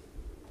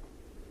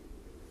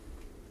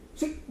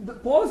 See,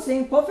 Paul is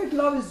saying perfect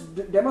love is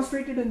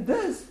demonstrated in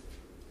this.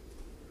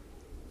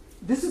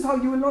 This is how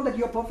you will know that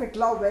you are perfect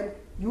love, when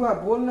you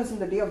have boldness in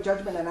the day of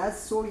judgment, and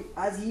as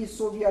He is,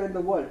 so we are in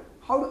the world.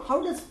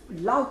 How does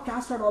love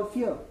cast out all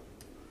fear?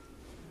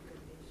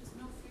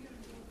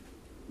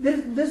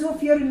 There's no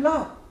fear in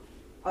love.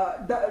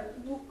 There's no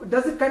fear in love.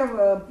 Does it kind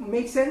of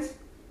make sense?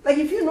 Like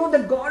if you know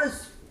that God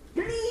is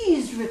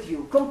pleased with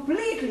you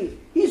completely,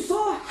 He's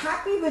so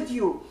happy with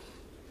you,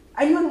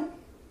 and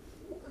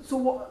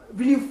will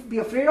you be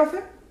afraid of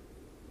Him?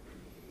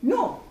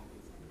 No.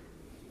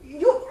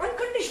 You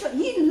unconditional.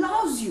 He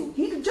loves you.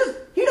 He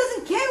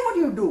doesn't care what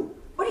you do,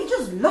 but He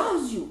just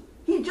loves you.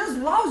 He just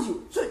loves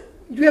you. So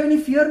do you have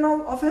any fear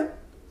now of Him?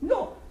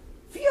 No.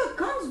 Fear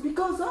comes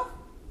because of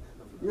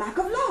lack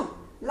of love.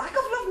 Lack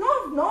of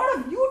love, not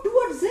of you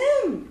towards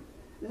Him.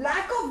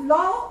 Lack of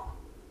love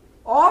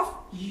of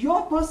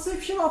your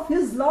perception of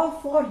His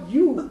love for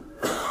you.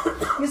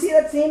 You see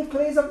that same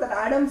case of that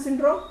Adam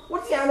syndrome?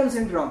 What's the Adam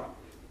syndrome?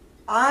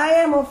 I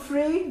am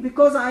afraid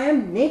because I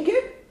am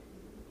naked,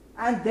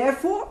 and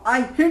therefore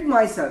I hid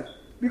myself.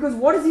 Because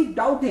what is he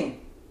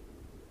doubting?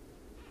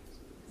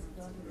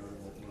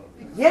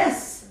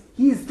 Yes,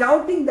 he is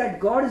doubting that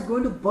God is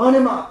going to burn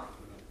him up,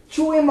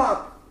 chew him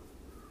up,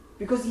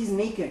 because he's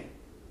naked.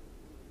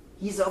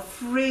 He's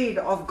afraid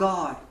of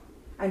God.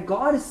 And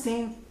God is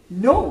saying,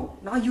 no,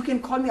 now you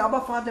can call me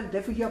Abba Father,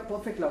 therefore you have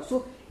perfect love.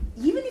 So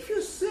even if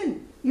you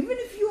sin, even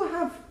if you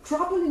have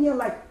trouble in your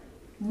life,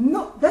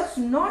 no, that's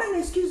not an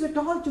excuse at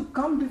all to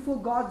come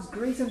before God's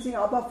grace and say,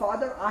 Abba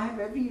Father, I have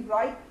every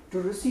right to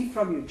receive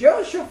from you.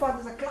 Jehoshaphat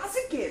is a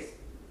classic case.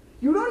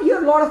 You don't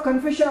hear a lot of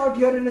confession out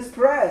here in his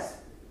prayers.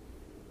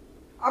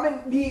 I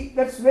mean,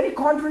 that's very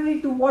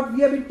contrary to what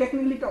we have been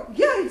technically taught.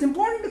 Yeah, it's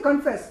important to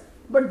confess.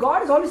 But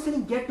God is always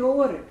saying, get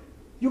over it.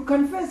 You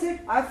confess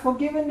it, I've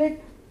forgiven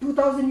it,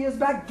 2,000 years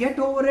back, get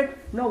over it.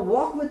 Now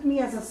walk with me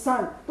as a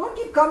son. Don't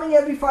keep coming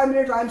every 5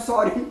 minutes, I'm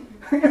sorry.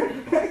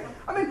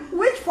 I mean,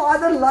 which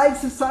father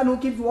likes his son who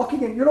keeps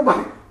walking in?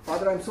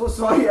 Father, I'm so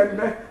sorry,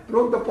 I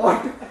broke the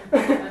pot.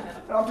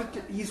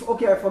 He's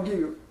okay, I forgive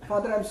you.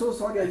 Father, I'm so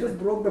sorry, I just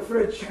broke the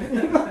fridge.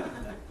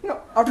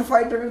 After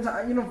 5 times,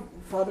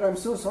 Father, I'm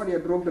so sorry, I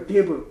broke the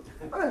table.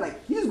 I mean,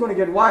 he's going to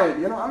get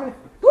wild,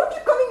 don't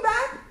keep coming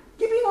back.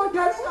 Keeping on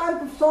telling,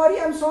 I'm sorry.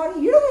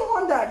 He doesn't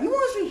want that. He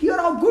wants to hear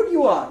how good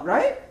you are,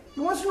 right? He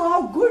wants to know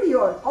how good you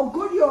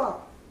are.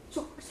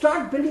 So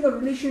start building a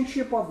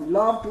relationship of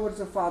love towards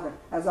the Father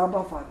as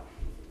Abba Father.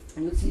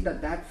 And you'll see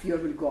that fear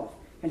will go off.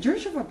 And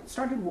Jehoshaphat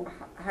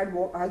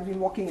has been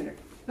walking in it.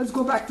 Let's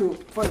go back to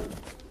 1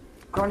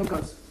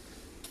 Chronicles.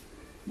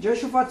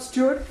 Jehoshaphat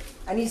stood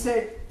and he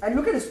said, and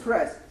look at his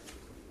prayers.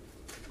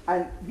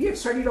 And we had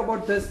studied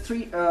about this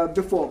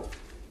before.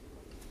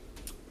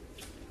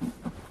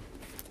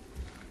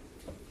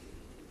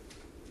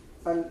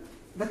 And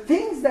the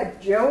things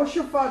that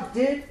Jehoshaphat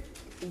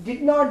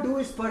did not do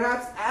is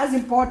perhaps as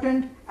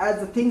important as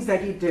the things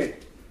that he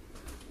did.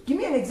 Give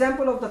me an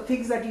example of the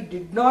things that he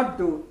did not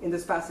do in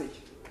this passage.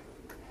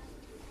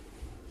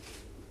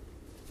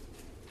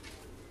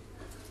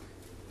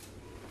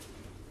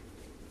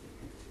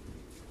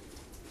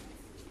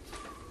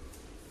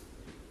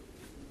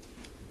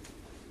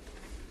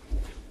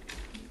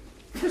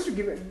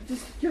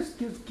 Just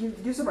to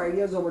give some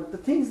ideas about the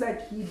things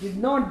that he did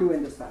not do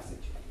in this passage.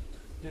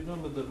 Did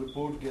not let the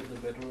report get the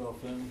better of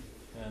him,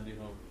 and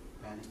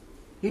Panic.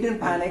 He didn't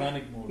panic.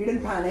 Panic mode. He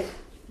didn't panic.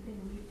 He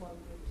didn't weep all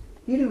night.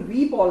 He didn't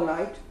weep all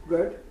night.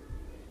 Good.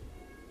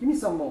 Give me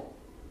some more.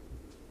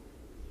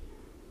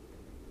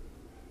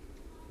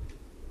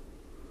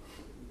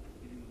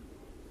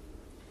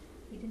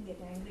 He didn't get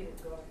angry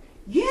with God.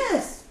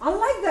 Yes, I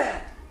like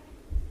that.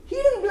 He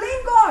didn't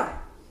blame God.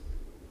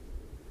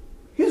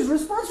 His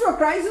response to a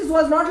crisis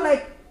was not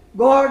like,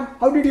 God,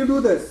 how did you do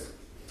this?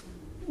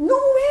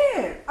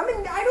 Nowhere. I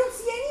mean, I don't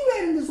see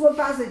anywhere in this whole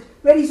passage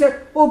where he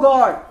said, oh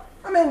God,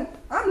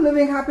 I'm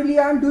living happily,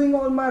 I'm doing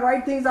all my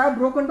right things, I've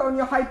broken down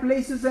your high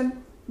places,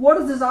 and what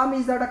is these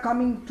armies that are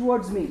coming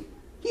towards me?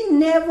 He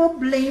never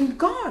blamed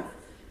God.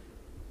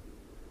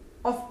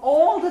 Of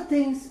all the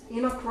things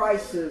in a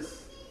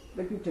crisis,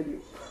 let me tell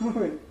you,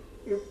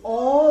 if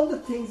all the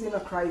things in a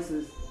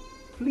crisis,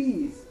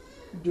 please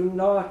do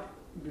not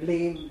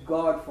blame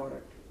God for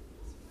it.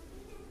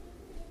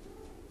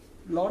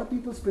 A lot of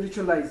people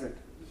spiritualize it.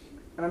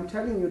 And I'm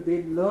telling you,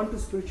 they learn to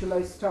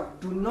spiritualize stuff.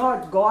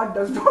 God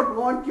does not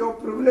want your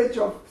privilege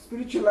of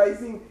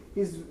spiritualizing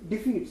his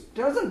defeats.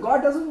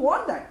 God doesn't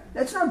want that.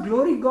 Let's not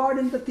glory God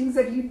in the things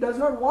that he does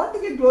not want to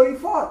get glory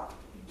for.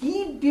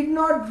 He did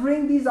not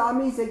bring these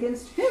armies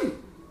against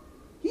him.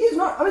 He is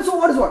not, so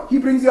what? He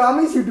brings the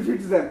armies, he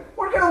defeats them.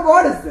 What kind of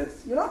God is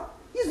this? He's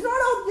not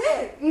out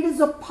there. It is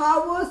the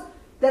powers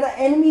that are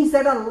enemies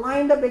that are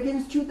lined up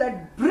against you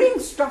that bring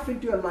stuff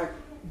into your life.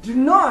 Do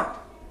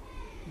not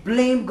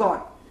blame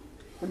God.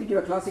 Let me give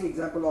a classic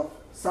example of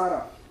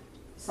Sarah.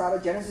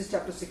 Genesis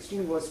chapter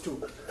 16 verse 2.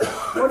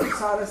 What did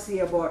Sarah say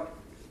about,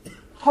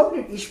 how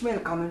did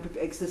Ishmael come into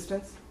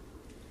existence?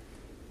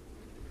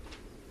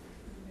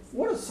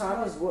 What are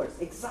Sarah's words?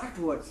 Exact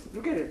words.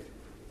 Look at it.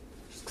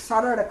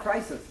 Sarah had a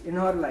crisis in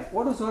her life.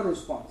 What was her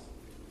response?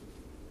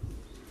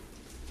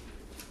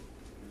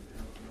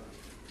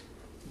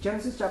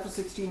 Genesis chapter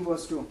 16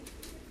 verse 2. And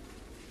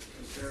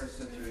Sarah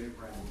said to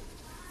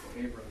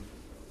Abram,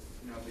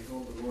 now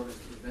behold, the Lord has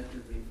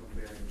prevented me from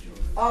bearing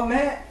children.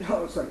 Amen.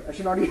 Oh, sorry, I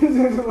should not use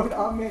the word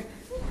amen.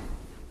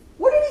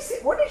 What did he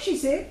say? What did she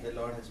say? The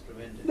Lord has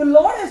prevented The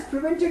Lord has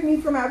prevented me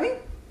from having?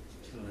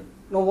 children.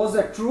 No, was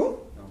that true?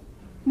 No.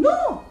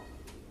 No.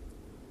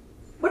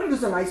 But it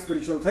is a nice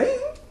spiritual thing.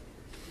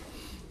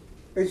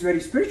 It's very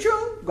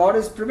spiritual. God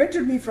has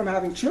prevented me from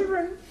having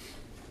children.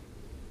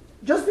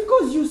 Just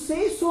because you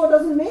say so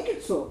doesn't make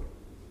it so.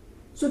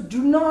 So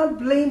do not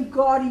blame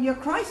God in your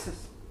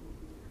crisis.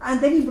 And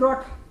then he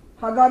brought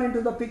Hagar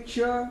into the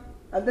picture.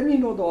 And then you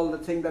know all the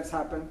thing that's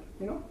happened.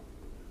 You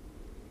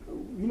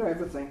know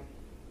everything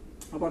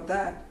about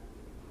that.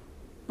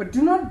 But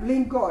do not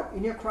blame God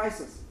in your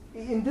crisis.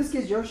 In this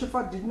case,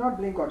 Jehoshaphat did not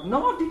blame God.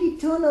 Nor did he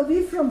turn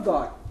away from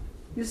God.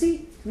 You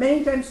see,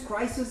 many times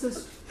crisis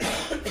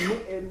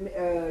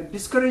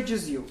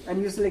discourages you.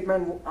 And you say, like,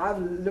 man,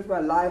 I've lived my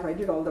life, I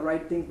did all the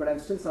right things, but I'm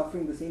still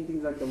suffering the same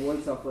things like the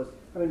world suffers.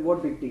 I mean,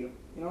 what big deal?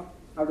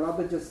 I'd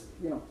rather just,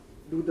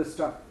 do the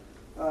stuff.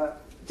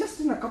 Just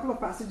in a couple of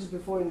passages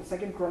before in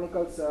 2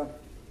 Chronicles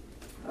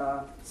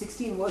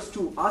 16 verse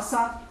 2,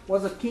 Asa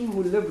was a king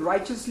who lived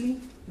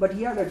righteously, but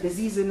he had a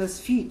disease in his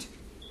feet.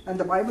 And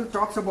the Bible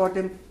talks about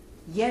him,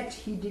 yet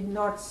he did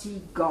not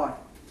see God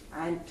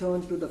and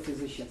turned to the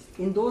physicians.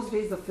 In those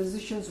days, the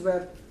physicians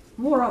were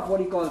more of what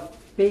he called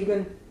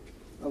pagan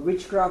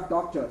witchcraft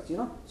doctors,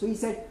 So he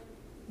said,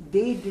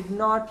 he did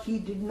not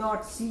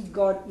see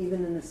God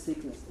even in his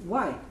sickness.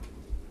 Why?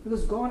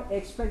 Because God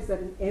expects that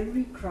in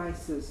every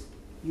crisis,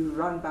 you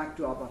run back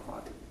to Abba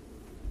Father.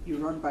 You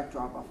run back to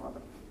Abba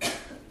Father.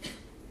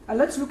 And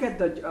let's look at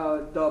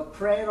the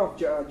prayer of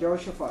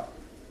Jehoshaphat.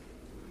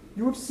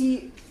 You would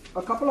see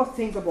a couple of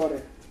things about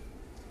it.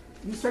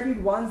 We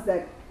studied once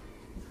that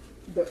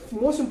the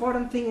most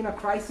important thing in a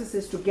crisis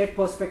is to get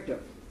perspective.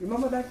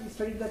 Remember that? We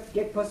studied that,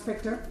 get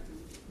perspective.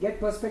 Get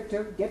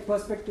perspective, get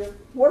perspective.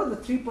 What are the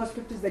three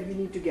perspectives that you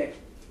need to get?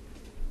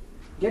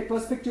 Get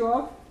perspective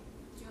of?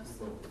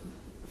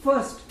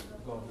 First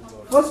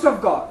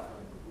of God.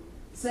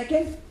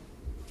 Second,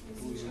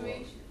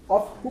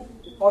 of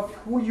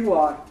who you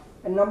are.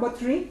 And number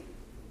 3,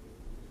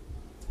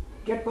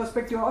 get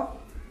perspective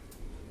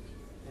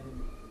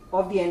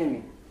of the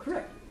enemy.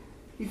 Correct.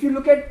 If you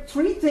look at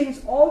 3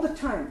 things all the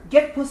time,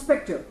 get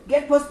perspective.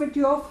 Get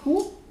perspective of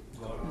who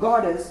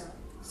God is.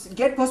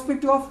 Get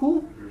perspective of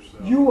who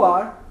you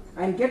are.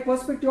 And get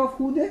perspective of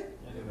who the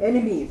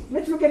enemy is.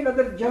 Let's look at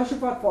whether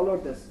Jehoshaphat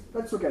followed this.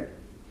 Let's look at it.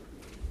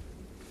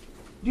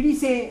 Did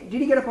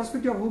he get a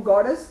perspective of who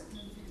God is?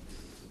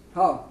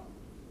 How?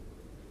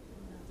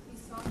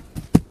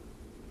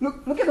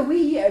 Look at the way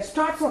he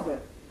starts off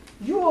it.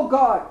 You, O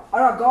God,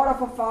 are a God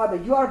of a Father.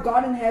 You are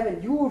God in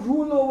heaven. You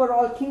rule over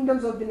all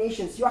kingdoms of the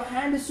nations. Your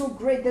hand is so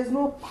great. There's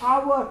no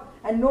power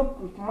and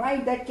no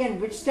might that can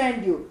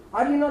withstand you.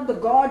 Are you not the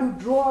God who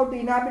drove out the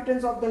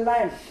inhabitants of the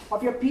land,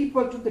 of your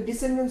people, to the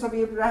descendants of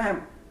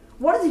Abraham?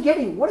 What is he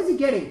getting? What is he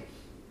getting?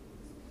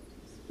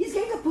 He's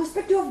getting a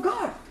perspective of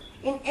God.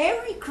 In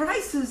every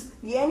crisis,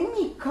 the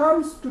enemy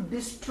comes to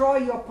destroy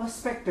your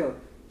perspective.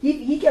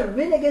 He can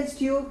win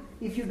against you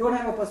if you don't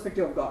have a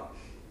perspective of God.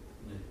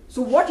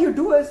 So what you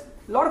do is,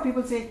 a lot of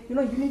people say, you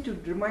need to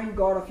remind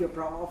God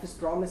of His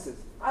promises.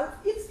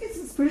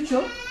 It's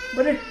spiritual,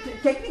 but it's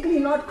technically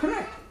not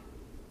correct.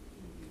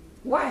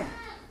 Why?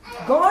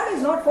 God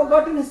has not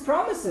forgotten His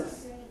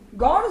promises.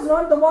 God is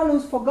not the one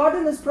who's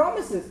forgotten His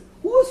promises.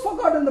 Who has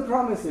forgotten the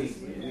promises?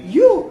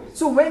 You.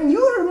 So when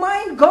you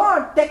remind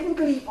God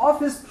technically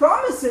of His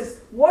promises,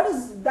 what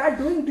is that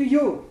doing to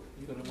you?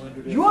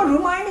 You are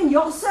reminding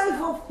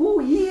yourself of who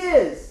He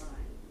is.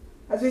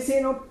 As we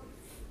say,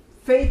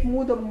 faith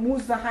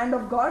moves the hand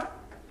of God.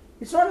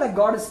 It's not like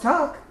God is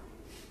stuck.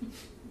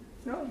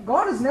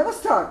 God is never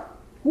stuck.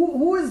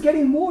 Who is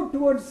getting moved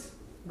towards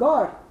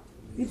God?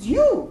 It's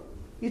you.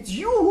 It's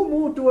you who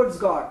move towards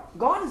God.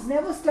 God is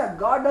never stuck.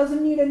 God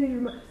doesn't need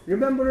any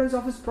remembrance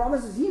of His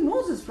promises. He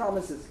knows His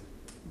promises.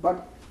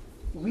 But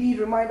we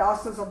remind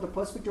ourselves of the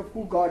perspective of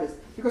who God is.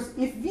 Because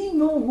if we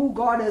know who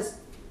God is,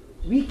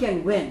 we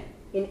can win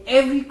in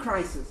every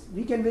crisis.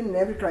 We can win in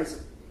every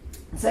crisis.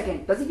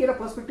 Second, does he get a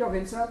perspective of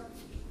himself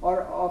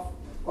or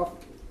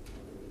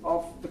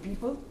of the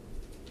people?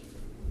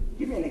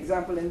 Give me an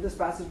example in this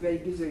passage where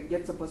he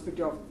gets a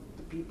perspective of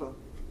the people,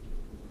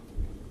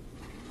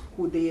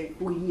 who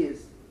he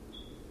is.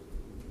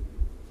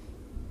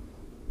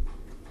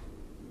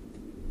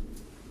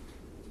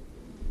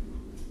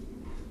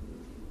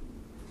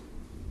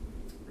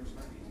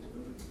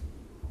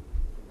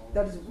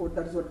 That is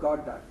what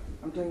God does.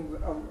 I'm telling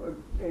you.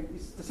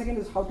 The second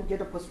is how to get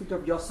a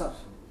perspective of yourself.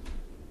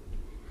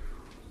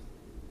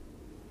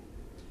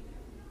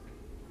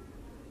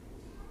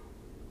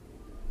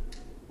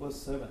 Verse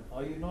 7.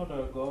 Are you not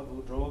our God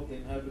who drove the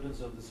inhabitants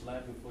of this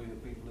land before your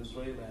people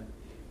Israel and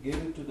gave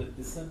it to the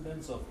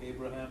descendants of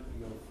Abraham,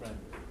 your friend?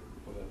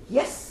 Forever.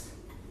 Yes.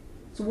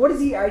 So what is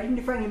he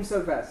identifying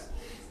himself as?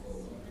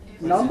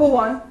 Number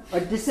one, a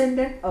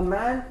descendant, a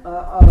man,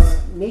 a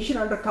nation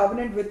under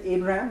covenant with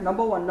Abraham.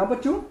 Number one. Number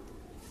two,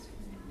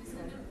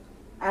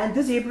 and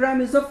this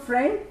Abraham is a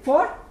friend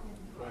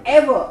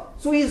forever.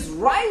 So he's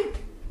right.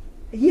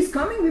 He's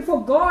coming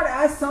before God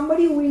as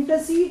somebody who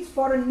intercedes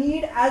for a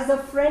need as a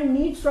friend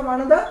needs from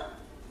another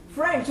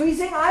friend. So he's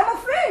saying, I'm a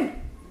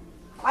friend.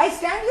 I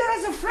stand here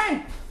as a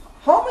friend.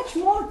 How much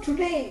more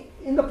today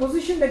in the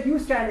position that you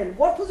stand in?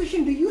 What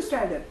position do you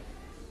stand in?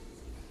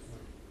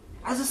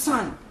 As a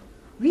son.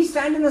 We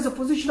stand in as a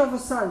position of a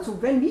son. So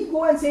when we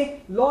go and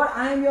say, Lord,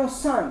 I am your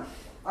son.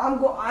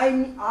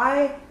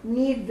 I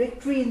need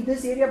victory in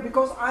this area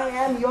because I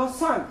am your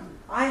son.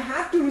 I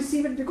have to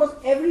receive it because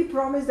every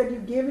promise that you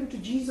gave into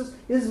Jesus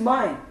is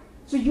mine.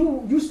 So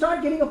you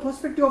start getting a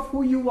perspective of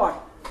who you are.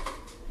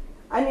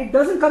 And it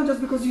doesn't come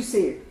just because you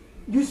say it.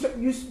 That's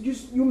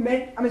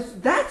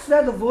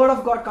where the word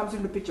of God comes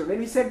into picture. When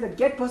we said that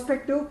get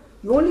perspective,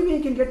 the only way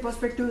you can get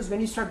perspective is when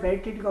you start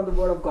meditating on the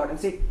word of God and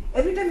say,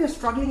 every time you're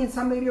struggling in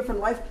some area of your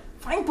life,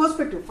 find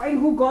perspective, find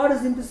who God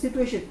is in this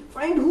situation,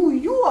 find who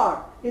you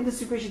are in this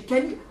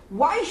situation.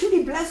 Why should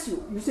he bless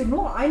you? You say,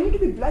 no, I need to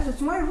be blessed,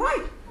 it's my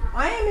right.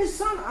 I am his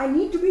son, I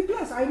need to be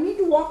blessed, I need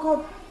to walk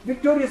out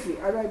victoriously.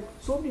 I've had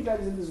so many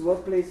times in this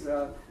workplace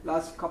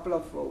last couple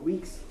of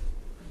weeks,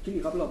 actually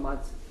a couple of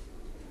months.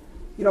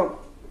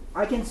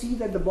 I can see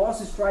that the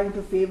boss is trying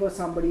to favor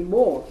somebody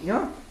more,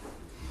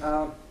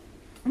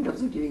 in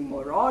terms of giving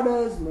more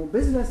orders, more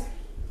business.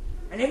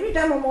 And every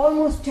time I'm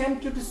almost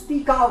tempted to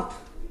speak out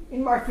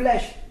in my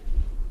flesh,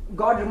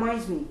 God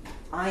reminds me,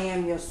 I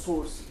am your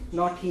source,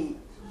 not he.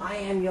 I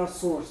am your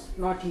source,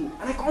 not he.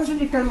 And I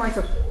constantly tell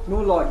myself, no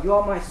Lord, you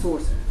are my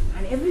source.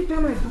 And every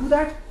time I do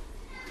that,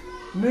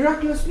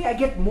 miraculously I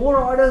get more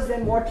orders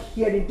than what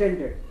he had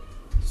intended.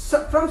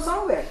 So, from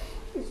somewhere.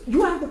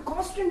 You have to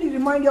constantly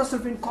remind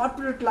yourself in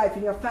corporate life,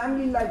 in your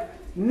family life,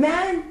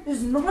 man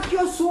is not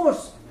your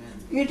source.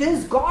 It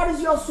is God is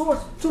your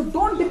source. So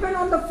don't depend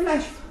on the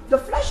flesh. The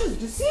flesh is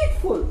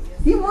deceitful.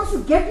 He wants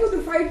to get you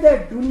to fight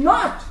there. Do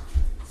not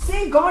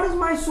say God is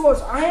my source.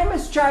 I am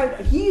his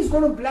child. He is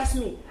going to bless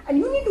me. And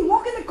you need to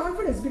walk in the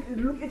confidence.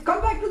 It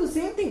comes back to the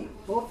same thing.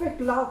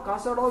 Perfect love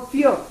casts out all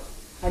fear.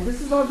 And this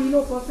is how we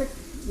know perfect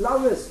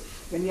love is.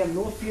 When we have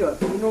no fear,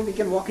 we know we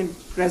can walk in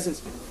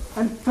presence.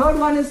 And third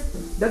one is,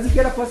 does he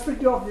get a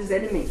perspective of his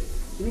enemy?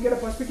 Do we get a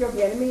perspective of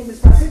the enemy in this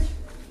passage?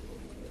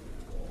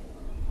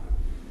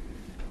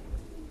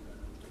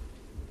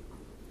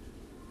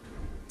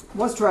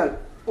 Verse 12.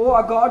 Oh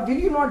our God, will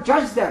you not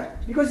judge them?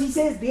 Because he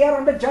says they are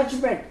under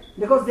judgment.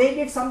 Because they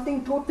did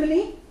something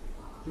totally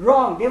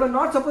wrong. They were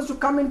not supposed to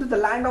come into the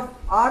land of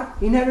our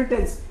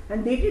inheritance.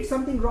 And they did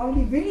something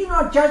wrongly. Will you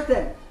not judge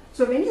them?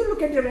 So when you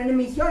look at your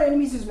enemies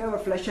is never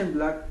flesh and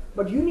blood.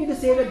 But you need to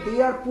say that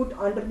they are put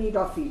underneath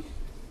our feet.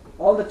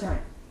 All the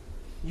time.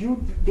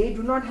 They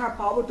do not have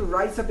power to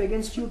rise up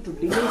against you, to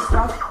delay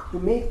stuff, to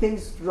make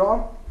things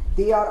wrong.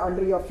 They are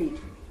under your feet.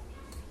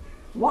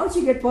 Once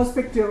you get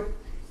perspective,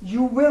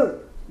 you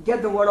will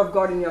get the word of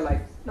God in your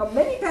life. Now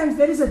many times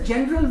there is a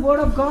general word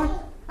of God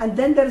and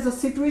then there is a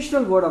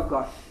situational word of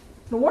God.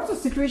 Now what's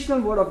a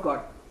situational word of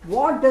God?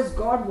 What does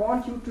God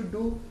want you to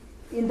do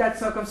in that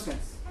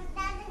circumstance?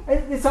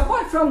 It's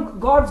apart from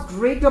God's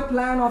greater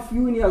plan of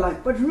you in your life.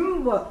 But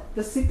remember,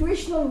 the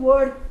situational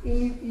word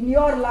in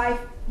your life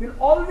will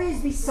always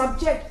be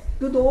subject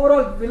to the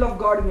overall will of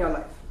God in your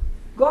life.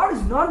 God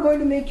is not going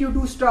to make you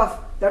do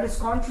stuff that is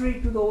contrary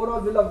to the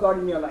overall will of God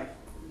in your life.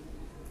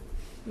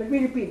 Let me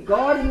repeat.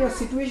 God in your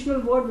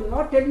situational word will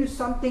not tell you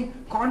something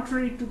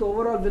contrary to the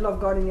overall will of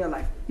God in your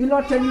life. He will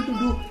not tell you to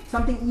do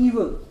something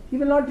evil. He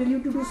will not tell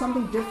you to do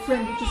something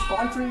different which is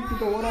contrary to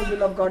the overall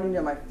will of God in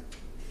your life.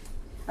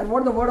 And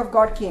what the word of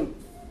God came.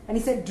 And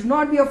he said, do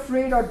not be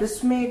afraid or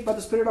dismayed by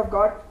the Spirit of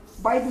God,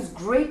 by this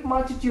great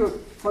multitude,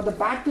 for the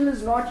battle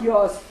is not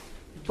yours,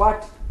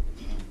 but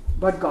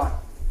God.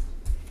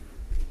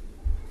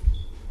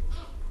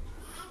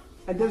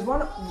 And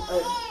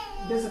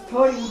there's a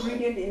third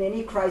ingredient in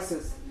any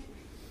crisis.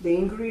 The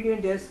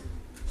ingredient is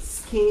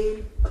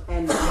scale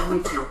and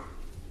magnitude.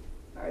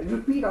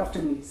 Repeat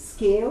after me.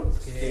 Scale,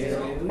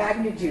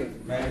 magnitude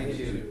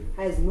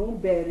has no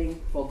bearing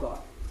for God.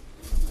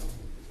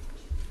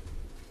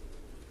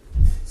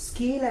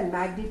 Scale and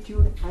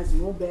magnitude has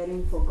no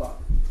bearing for God.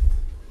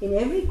 In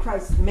every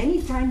crisis,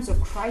 many times a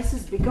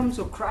crisis becomes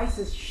a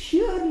crisis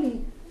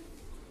sheerly.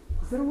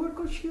 Is there a word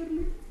called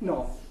sheerly?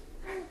 No.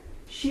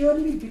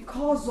 Sheerly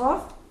because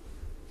of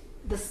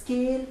the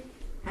scale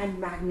and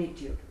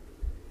magnitude.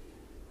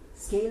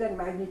 Scale and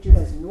magnitude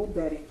has no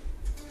bearing.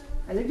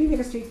 And let me make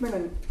a statement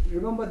and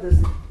remember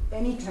this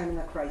any time in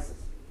a crisis.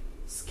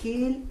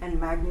 Scale and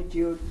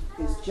magnitude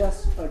is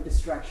just a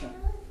distraction.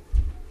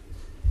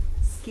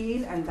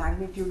 Scale and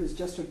magnitude is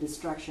just a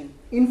distraction.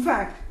 In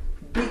fact,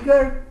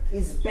 bigger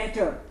is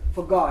better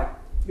for God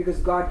because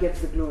God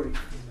gets the glory.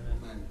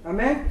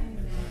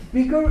 Amen?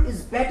 Bigger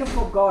is better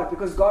for God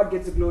because God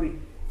gets the glory.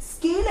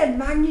 Scale and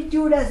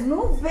magnitude has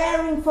no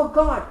bearing for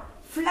God.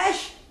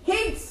 Flesh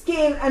hates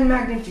scale and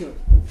magnitude.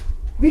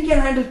 We can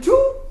handle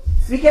 2,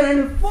 we can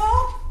handle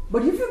 4,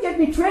 But if you get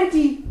me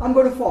 20, I'm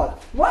going to fall.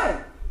 Why?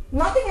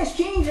 Nothing has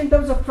changed in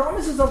terms of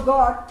promises of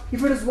God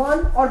if it is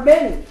one or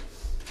many.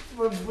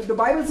 The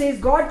Bible says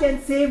God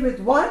can save with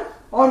one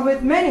or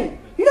with many.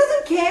 He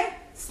doesn't care.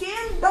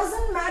 Scale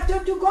doesn't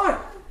matter to God.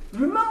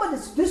 Remember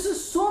this. This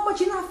is so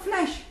much in our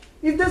flesh.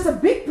 If there's a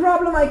big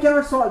problem, I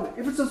cannot solve it.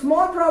 If it's a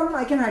small problem,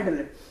 I can handle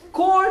it.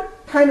 Cold,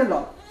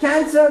 Tylenol.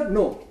 Cancer,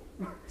 no.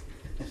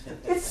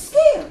 It's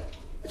scale.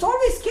 It's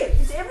always scale.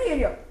 It's every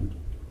area.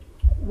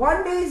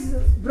 One day's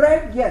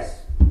bread,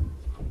 yes.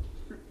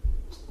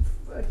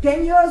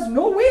 10 years,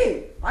 no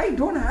way. I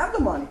don't have the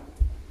money.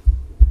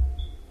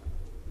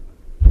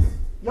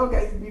 You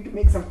guys need to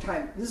make some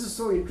time. This is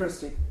so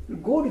interesting. You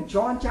go to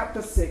John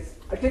chapter 6.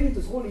 I tell you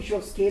this whole issue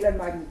of scale and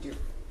magnitude.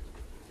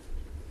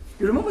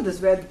 You remember this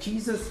where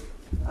Jesus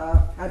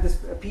had this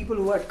people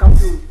who had come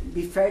to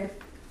be fed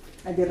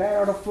and they ran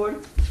out of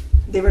food.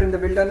 They were in the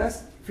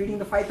wilderness feeding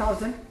the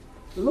 5,000.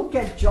 Look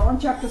at John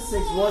chapter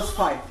 6 verse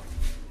 5.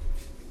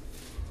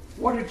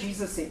 What did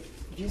Jesus say?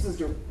 Jesus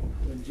do.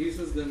 When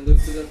Jesus then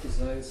lifted up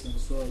his eyes and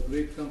saw a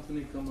great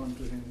company come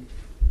unto him,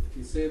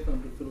 he saith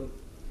unto Philip,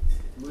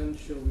 When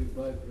shall we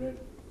buy bread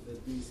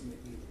that these may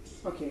eat?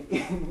 Okay,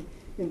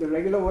 in the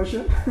regular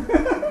version.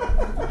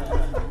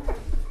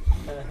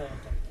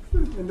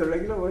 In the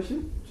regular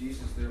version.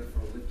 Jesus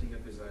therefore lifting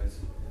up his eyes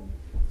and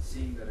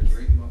seeing that a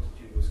great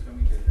multitude was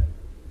coming to him,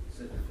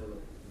 said to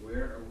Philip,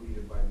 Where are we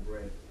to buy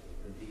bread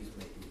that these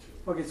may eat?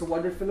 Okay, so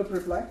what did Philip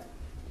reply?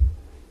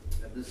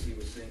 And this he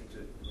was saying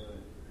to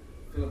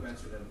Philip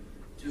answered him,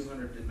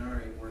 200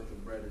 denarii worth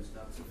of bread is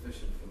not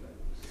sufficient for them,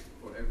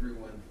 for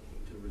everyone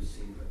to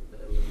receive it. The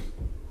 11.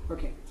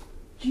 Okay.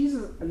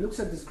 Jesus looks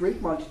at this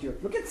great multitude.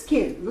 Look at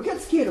scale. Look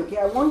at scale, okay?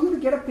 I want you to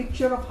get a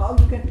picture of how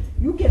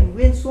you can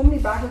win so many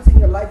battles in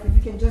your life if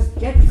you can just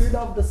get rid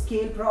of the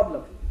scale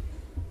problem.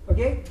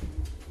 Okay?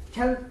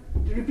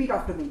 Repeat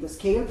after me. The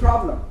scale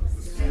problem.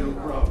 Scale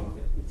problem.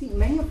 See,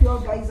 many of your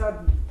guys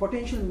are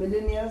potential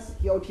millionaires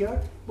out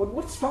here, but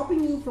what's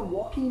stopping you from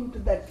walking into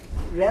that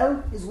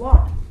realm is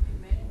what?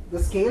 The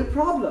scale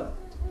problem.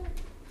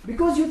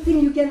 Because you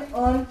think you can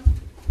earn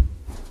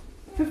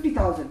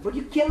 50,000, but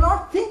you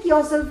cannot think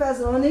yourself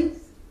as earning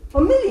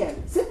 $1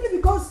 million simply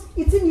because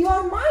it's in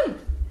your mind.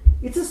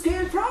 It's a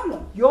scale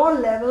problem. Your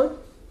level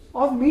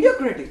of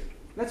mediocrity,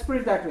 let's put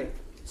it that way,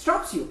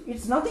 stops you.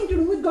 It's nothing to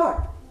do with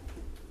God.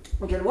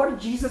 Okay, what did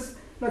Jesus?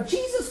 Now,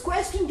 Jesus'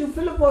 question to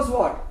Philip was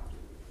what?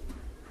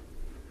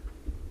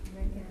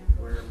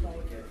 Where we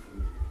can get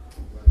food,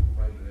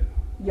 buy bread.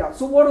 Yeah,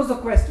 so what was the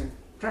question?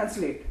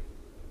 Translate.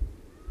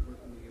 Where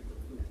can we get the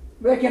food?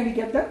 Where can we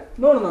get that?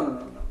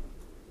 No.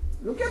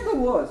 Look at the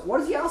verse.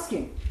 What is he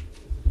asking?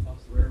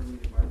 Where are we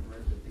to buy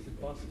bread that these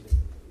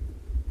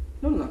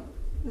may eat? No.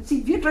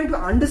 See, we are trying to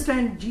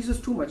understand Jesus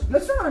too much.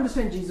 Let's not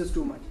understand Jesus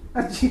too much.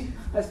 As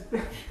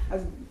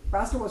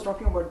Pastor was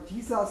talking about,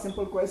 these are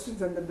simple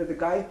questions, and the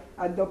guy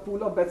at the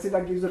pool of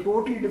Bethesda gives a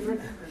totally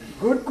different,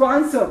 good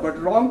answer,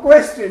 but wrong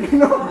question.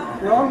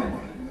 Wrong.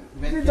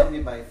 When can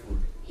we buy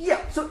food? Yeah.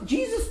 So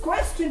Jesus'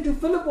 question to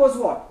Philip was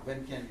what?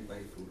 When can we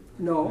buy food?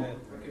 No.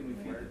 Where can we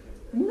feed it?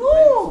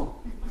 No.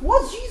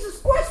 What's Jesus'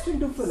 question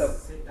to Philip?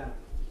 Sit down.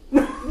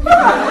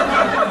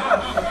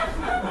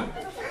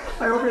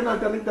 I hope you're not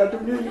telling that to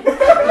me.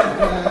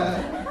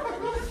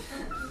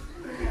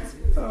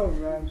 Oh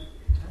man.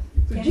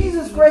 So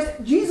Jesus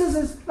Christ,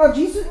 Jesus.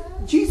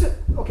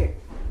 Okay.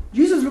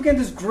 Jesus looking at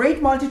this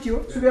great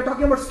multitude. So we are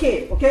talking about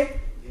scale,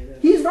 okay?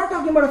 He's not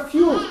talking about a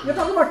few. We're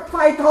talking about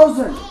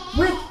 5,000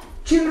 with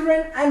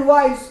children and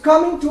wives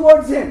coming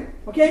towards him.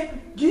 Okay?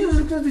 Jesus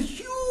looks at this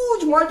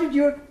huge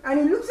multitude and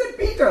he looks at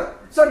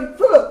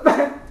Philip.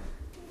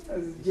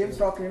 As James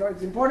talking,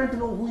 it's important to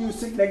know who you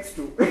sit next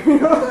to.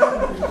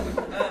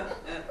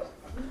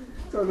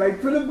 So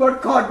like Philip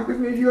got caught because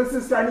maybe he was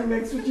standing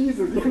next to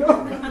Jesus,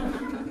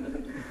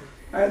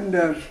 And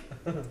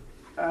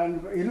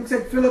he looks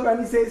at Philip and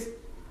he says,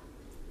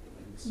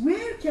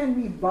 where can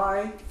we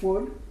buy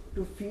food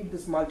to feed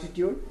this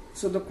multitude?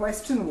 So the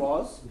question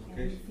was,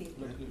 Can we feed?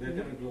 Where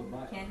can we go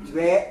buy? Can we?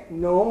 where?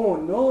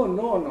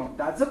 No.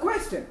 That's the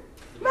question.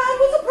 Man,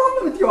 what's the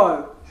problem with you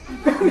all?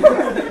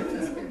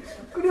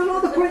 Could you know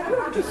the question?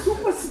 You're just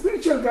super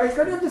spiritual, guys.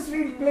 Can't you just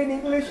read plain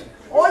English?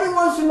 All he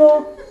wants to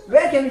know,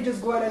 where can we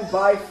just go ahead and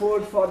buy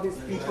food for these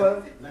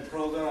people?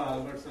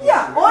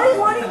 Yeah, all he's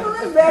wanting to know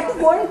is where to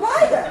go and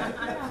buy that.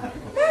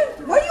 Man,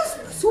 why do you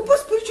super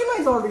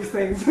spiritualize all these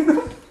things?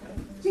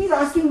 So he's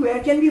asking,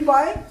 where can we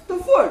buy the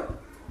food?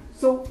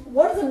 So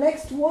what's the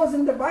next verse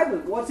in the Bible?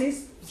 What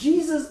says?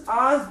 Jesus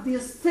asked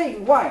this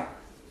thing. Why?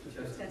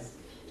 Test.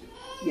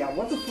 Yeah,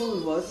 what's the full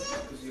verse?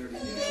 Because you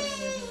already knew.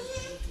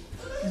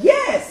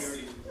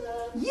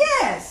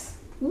 Yes!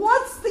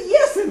 What's the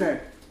yes in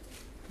it?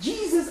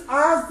 Jesus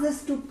asked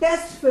this to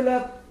test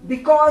Philip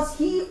because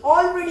he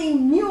already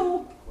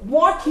knew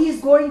what he's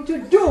going to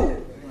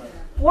do.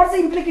 What's the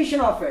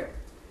implication of it?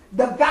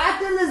 The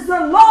battle is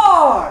the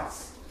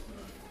Lord's.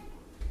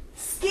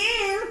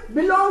 Scale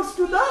belongs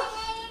to the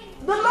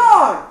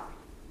Lord.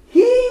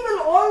 He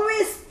will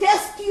always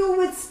test you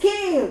with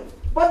scale,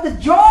 but the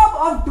job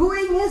of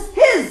doing is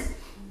his.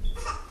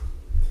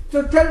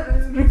 So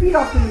repeat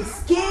after me.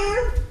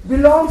 Scale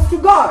belongs to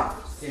God.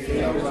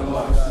 Scale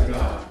belongs to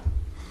God.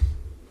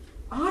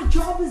 Our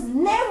job is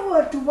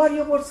never to worry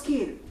about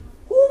scale.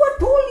 Whoever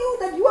told you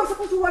that you are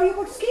supposed to worry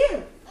about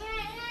scale?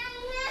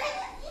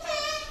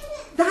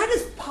 That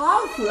is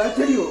powerful, I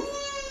tell you.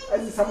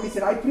 As somebody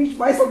said, I preach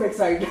by some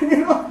excited.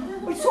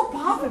 It's so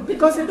powerful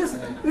because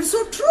it's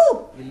so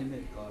true. We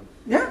limit God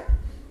Yeah?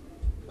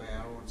 by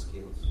our own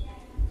scales.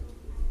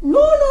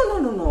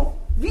 No.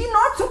 We're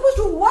not supposed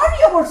to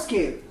worry about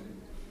scale.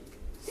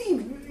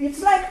 See,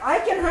 it's like I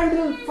can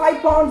handle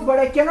 5 pounds, but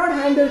I cannot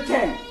handle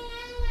 10.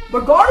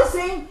 But God is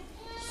saying,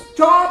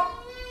 stop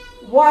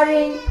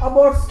worrying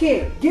about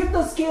scale. Give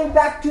the scale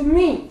back to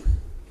me.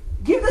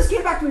 Give the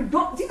scale back to me.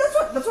 Don't see.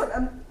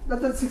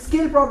 That's the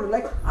scale problem.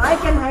 Like I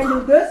can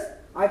handle this,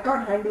 I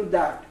can't handle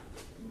that.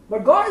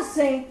 But God is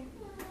saying,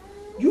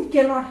 you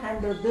cannot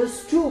handle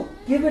this too.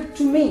 Give it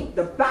to me.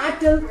 The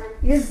battle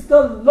is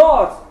the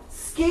Lord's.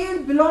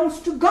 Scale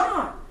belongs to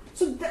God.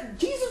 So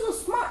Jesus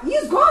was smart. He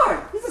is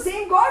God. He's the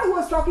same God who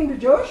was talking to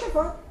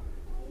Jehoshaphat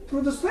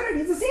through the Spirit.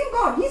 He's the same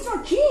God. He's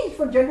not changed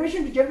from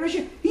generation to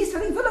generation. He's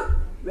telling Philip,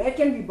 where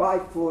can we buy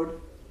food?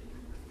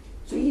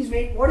 So he's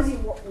waiting. What is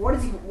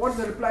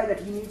the reply that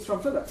he needs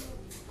from Philip?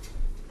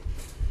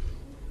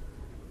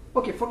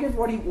 Okay, forget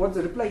what's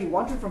the reply he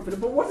wanted from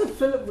Philip. But what's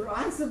the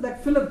answer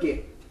that Philip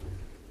gave?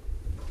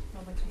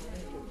 How much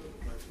money?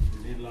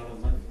 You need a lot of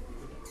money.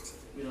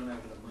 We don't have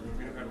enough money.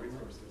 We don't have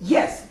resources.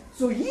 Yes.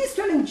 So he's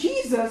telling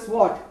Jesus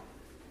what?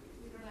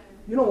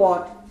 You know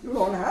what? You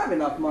don't have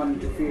enough money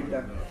to feed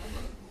them.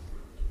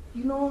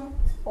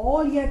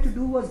 All he had to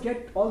do was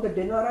get all the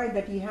denarii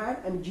that he had,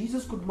 and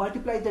Jesus could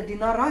multiply the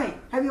denarii.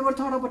 Have you ever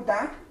thought about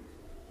that?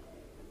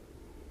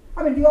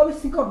 I mean, we always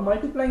think of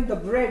multiplying the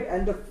bread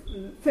and the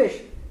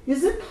fish.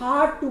 Is it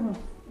hard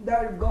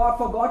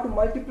for God to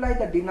multiply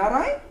the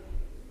denarii?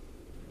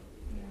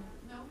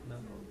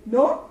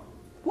 No?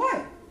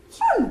 Why? It's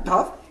not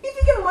tough. If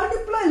you can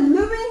multiply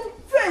living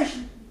fish,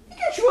 you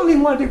can surely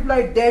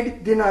multiply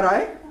dead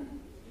denarii.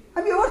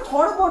 Have you ever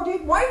thought about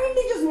it? Why didn't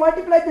he just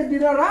multiply the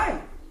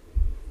denarii?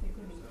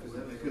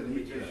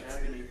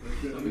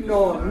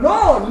 No.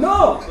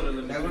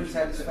 That would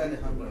satisfy the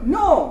hunger.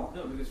 No.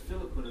 No, because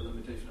Philip put a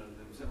limitation on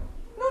himself.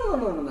 No.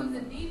 Because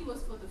the need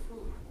was for the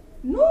food.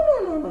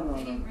 No.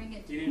 He didn't bring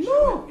it. He didn't No.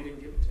 show it. He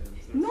didn't give it to him.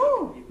 So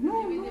No.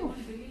 Maybe they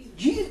won't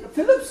believe.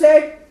 Philip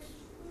said,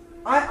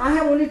 I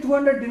have only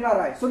 200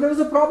 denarii. So there was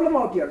a problem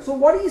out here. So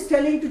what he is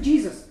telling to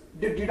Jesus?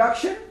 The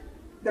deduction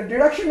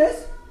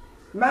is,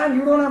 man,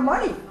 you don't have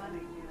money.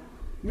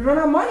 You don't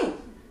have money.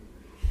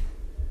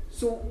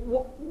 So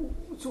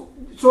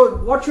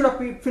what should have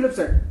Philip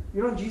said?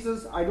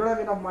 Jesus, I don't have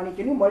enough money.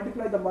 Can you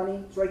multiply the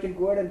money so I can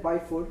go ahead and buy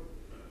food?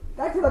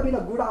 That would have been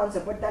a good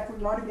answer, but that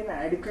would not have been an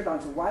adequate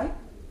answer. Why?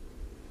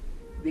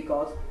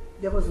 Because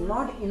there was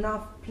not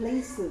enough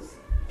places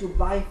to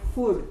buy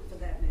food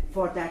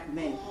for that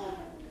man.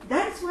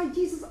 That's why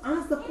Jesus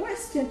asked the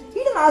question.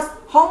 He didn't ask,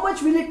 how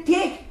much will it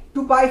take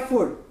to buy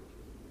food?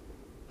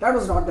 That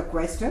was not the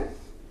question.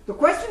 The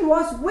question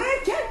was,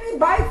 where can we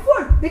buy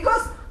food?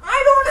 Because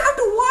I don't have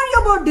to worry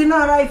about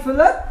denarii,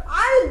 Philip.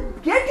 I'll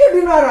get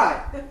you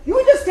denarii.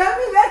 You just tell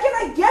me, where can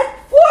I get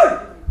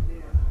food?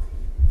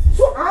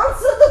 So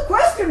answer the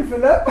question,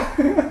 Philip.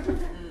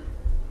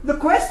 The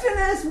question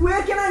is,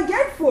 where can I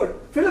get food?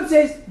 Philip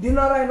says,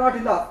 denarii not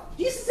enough.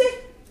 Jesus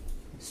said,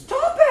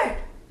 stop it.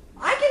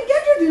 I can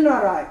get you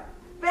denarii.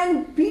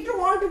 When Peter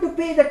wanted to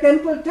pay the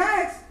temple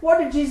tax, what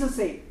did Jesus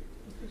say?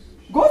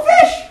 Go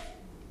fish.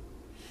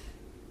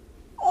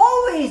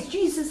 Always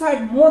Jesus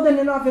had more than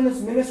enough in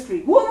his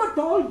ministry. Whoever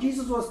told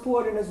Jesus was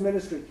poor in his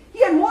ministry?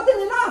 He had more than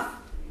enough.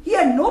 He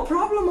had no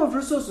problem of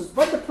resources,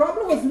 but the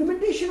problem was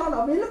limitation on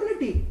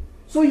availability.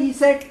 So he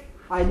said,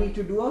 I need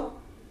to do a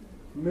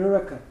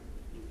miracle.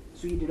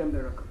 So he did a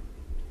miracle.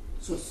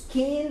 So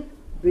scale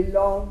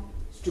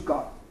belongs to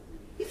God.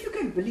 If you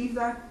can believe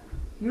that,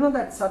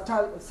 that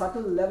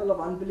subtle level of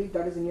unbelief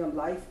that is in your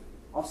life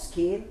of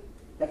scale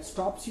that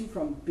stops you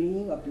from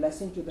being a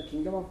blessing to the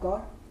kingdom of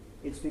God,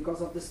 it's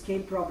because of the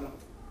scale problem.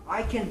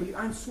 I can believe,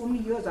 and so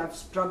many years I've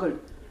struggled.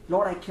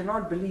 Lord, I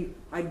cannot believe.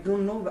 I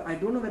don't know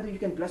whether you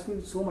can bless me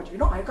with so much.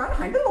 I can't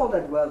handle all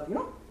that wealth,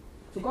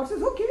 So God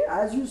says, okay,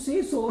 as you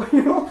say so,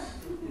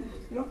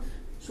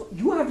 So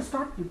you have to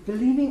start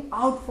believing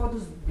out for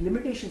those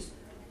limitations.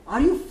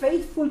 Are you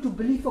faithful to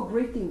believe for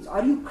great things?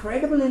 Are you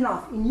credible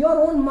enough in your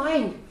own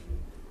mind?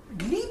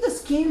 Leave the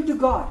scale to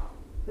God.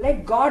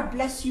 Let God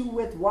bless you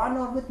with one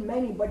or with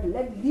many, but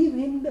leave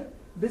him the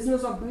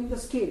business of doing the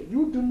scale.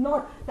 You do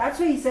not. That's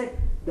why he said,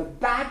 the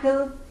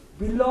battle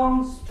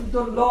belongs to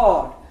the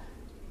Lord.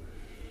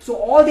 So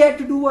all they had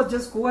to do was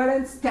just go ahead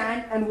and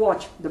stand and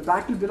watch. The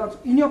battle belongs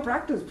in your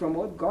practice,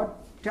 Pramod. God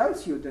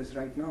tells you this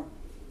right now.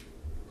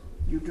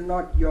 You do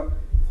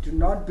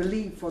not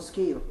believe for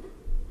scale.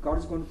 God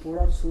is going to pour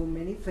out so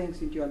many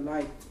things into your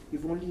life.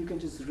 If only you can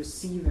just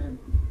receive Him.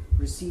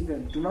 Receive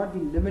Him. Do not be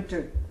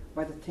limited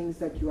by the things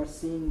that you are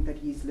seeing that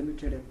He is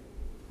limited in.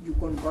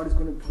 God is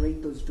going to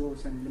break those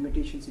doors and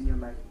limitations in your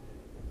life.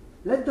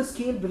 Let the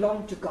scale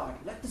belong to God.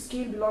 Let the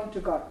scale belong to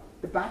God.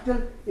 The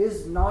battle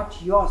is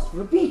not yours.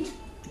 Repeat.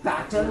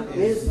 Battle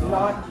is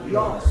not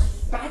yours.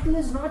 Battle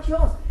is not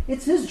yours.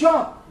 It's His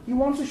job. He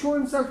wants to show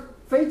Himself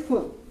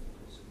faithful.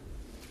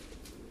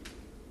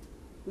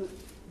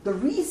 The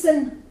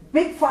reason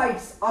big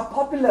fights are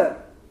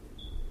popular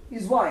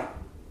is why?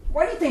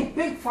 Why do you think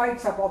big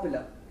fights are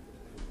popular?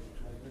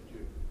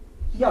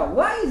 Yeah,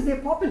 why is they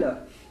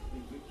popular?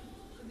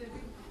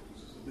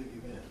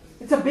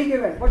 It's a big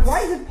event. But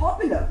why is it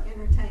popular?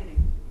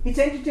 Entertaining. It's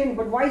entertaining,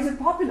 but why is it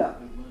popular?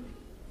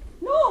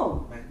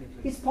 No.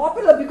 It's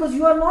popular because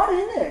you are not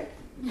in it.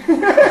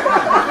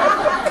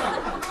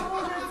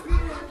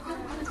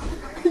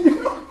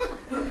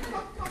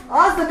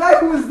 Ask the guy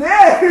who is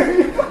there.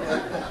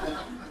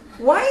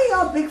 Why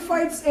are big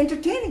fights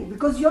entertaining?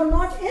 Because you're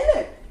not in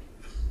it.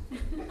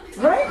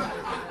 Right?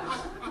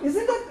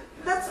 Isn't that,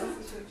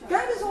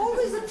 that is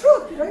always the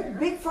truth, right?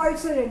 Big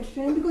fights are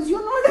entertaining because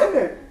you're not in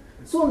it.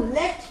 So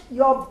let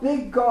your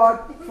big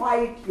God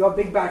fight your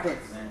big battles.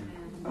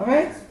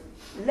 Alright?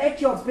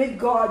 Let your big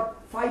God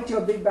fight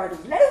your big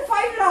battles. Let him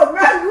fight it out,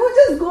 man. You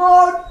just go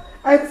out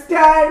and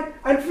stand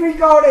and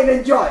freak out and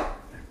enjoy.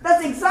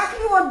 That's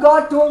exactly what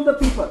God told the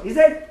people. He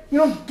said,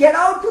 get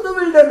out to the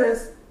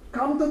wilderness,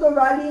 come to the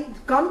valley,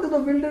 come to the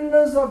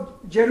wilderness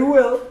of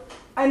Jeruel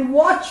and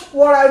watch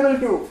what I will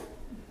do.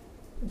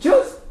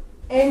 Just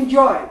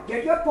enjoy.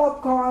 Get your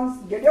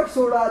popcorns, get your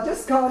soda,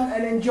 just come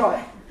and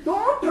enjoy.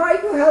 Don't try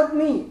to help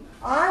me.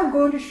 I'm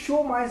going to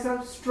show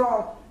myself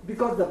strong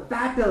because the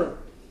battle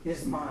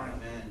is mine.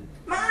 Amen.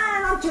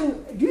 Man, I'm telling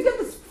you, do you get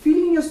this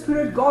feeling in your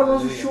spirit God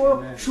wants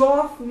to show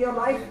off in your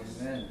life?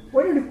 Amen.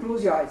 Why don't you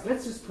close your eyes?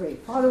 Let's just pray.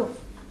 Father,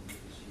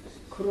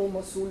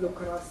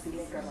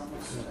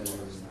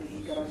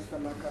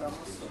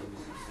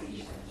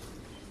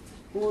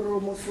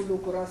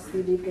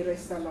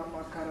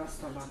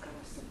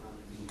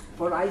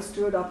 for I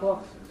stood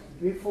up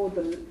before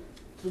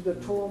through the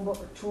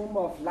tomb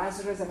of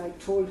Lazarus and I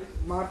told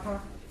Martha,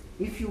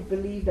 if you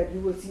believe that you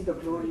will see the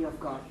glory of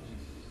God.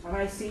 And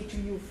I say to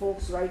you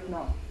folks right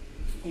now,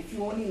 if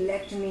you only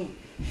let me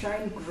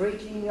shine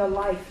greatly in your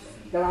life,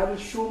 that I will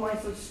show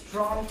myself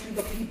strong to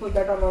the people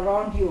that are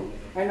around you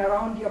and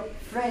around your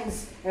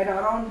friends and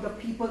around the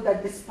people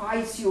that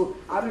despise you.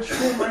 I will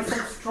show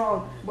myself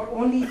strong, but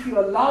only if you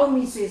allow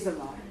me, says the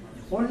Lord.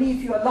 Only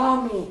if you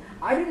allow me.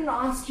 I didn't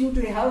ask you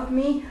to help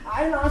me.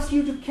 I didn't ask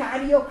you to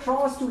carry your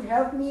cross to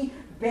help me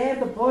bear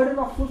the burden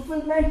of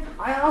fulfillment.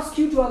 I ask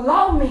you to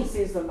allow me,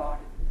 says the Lord.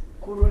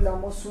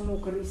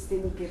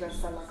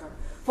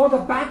 For the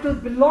battle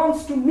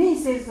belongs to me,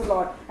 says the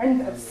Lord.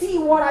 And see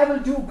what I will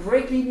do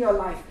greatly in your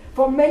life.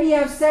 For many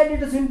have said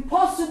it is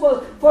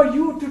impossible for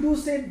you to do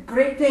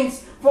great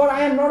things, for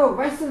I am not a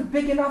vessel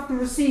big enough to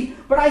receive.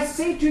 But I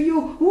say to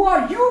you, who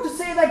are you to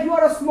say that you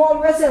are a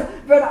small vessel?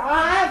 But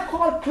I have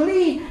called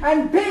clean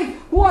and big.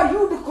 Who are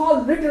you to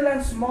call little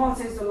and small,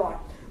 says the Lord.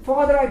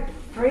 Father, I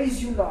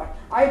praise you, Lord.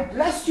 I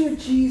bless you,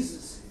 Jesus.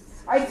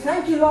 I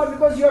thank you, Lord,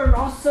 because you're an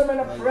awesome and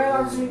a prayer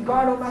answering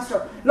God, oh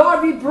Master.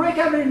 Lord, we break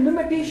every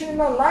limitation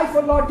in our life,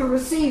 oh Lord, to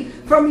receive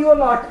from you,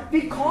 Lord.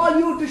 We call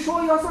you to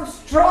show yourself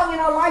strong in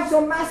our lives,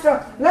 oh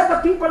Master. Let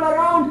the people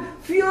around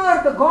fear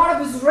the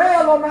God of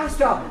Israel, oh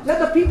Master. Let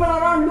the people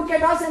around look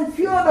at us and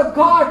fear the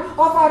God of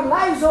our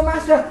lives, oh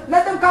Master.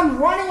 Let them come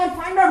running and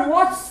find out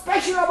what's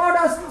special about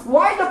us.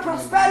 Why the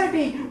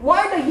prosperity?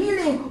 Why the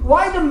healing?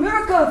 Why the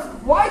miracles?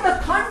 Why the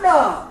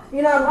thunder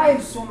in our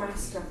lives, oh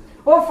Master?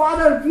 Oh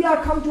Father, we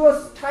are come to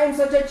a time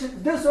such as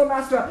this, oh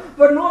Master,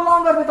 but no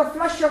longer with the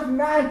flesh of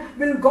man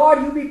will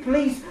God you be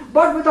pleased,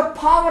 but with the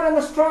power and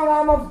the strong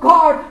arm of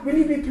God will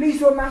you be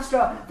pleased, oh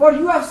Master. For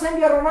you have sent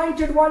your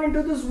anointed one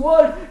into this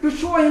world to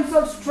show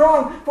himself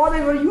strong.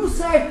 Father, for you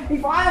said,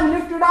 if I am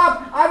lifted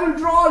up, I will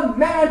draw all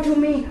men unto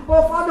me.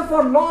 Oh Father,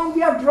 for long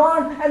we have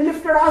drawn and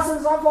lifted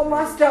ourselves up, oh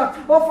Master.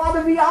 Oh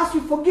Father, we ask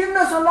you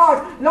forgiveness, oh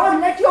Lord. Lord,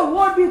 let your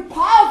word be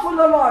powerful,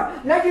 oh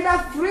Lord. Let it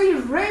have free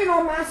reign,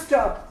 oh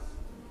Master.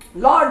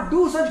 Lord,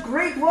 do such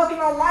great work in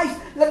our lives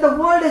that the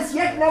world has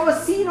yet never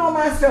seen, O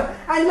Master.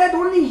 And let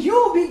only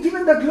you be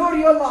given the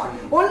glory, O Lord.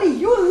 Only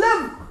you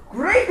live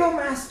great, O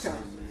Master,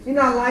 in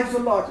our lives, O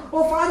Lord.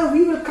 Oh Father,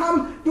 we will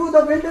come to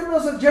the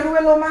wilderness of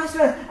Jeruel, O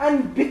Master,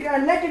 and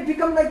let it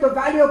become like the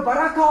valley of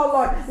Barakah, O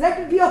Lord. Let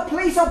it be a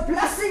place of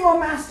blessing, O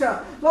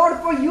Master. Lord,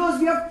 for years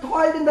we have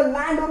toiled in the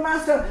land, O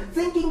Master,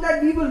 thinking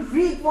that we will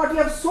reap what we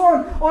have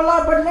sown, O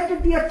Lord, but let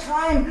it be a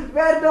time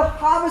where the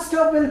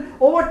harvester will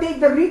overtake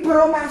the reaper,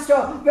 O Master,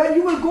 where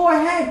you will go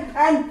ahead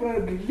and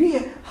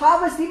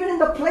harvest even in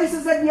the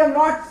places that we have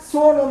not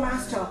sown, O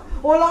Master.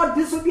 Oh Lord,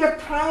 this will be a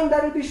time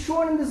that will be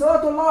shown in this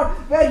earth, O Lord,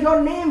 where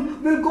your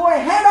name will go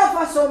ahead of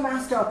us, O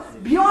Master,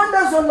 beyond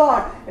us, O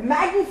Lord,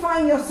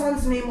 magnifying your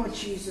Son's name, O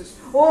Jesus.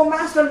 Oh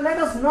Master, let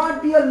us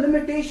not be a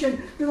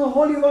limitation to the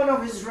Holy One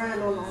of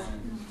Israel, O Lord.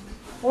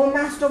 Oh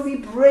Master, we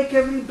break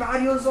every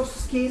barriers of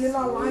scale in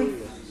our life.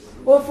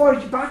 Oh, for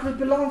battle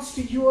belongs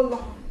to you, O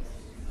Lord.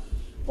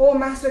 Oh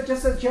Master,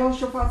 just as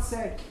Jehoshaphat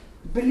said,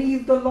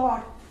 believe the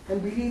Lord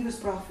and believe his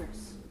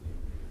prophets,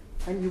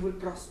 and you will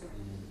prosper.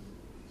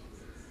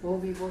 Oh,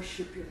 we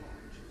worship you,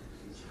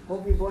 Lord.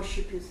 Oh, we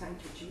worship you. Thank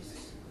you,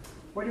 Jesus.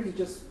 Why don't we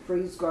just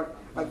praise God?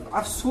 I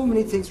have so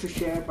many things to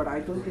share, but I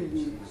don't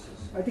think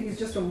I think it's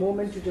just a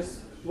moment to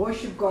just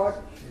worship God.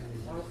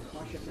 Oh,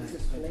 gosh, if it's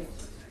just play.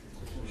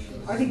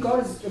 I think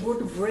God is about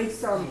to break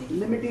some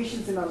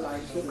limitations in our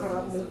lives.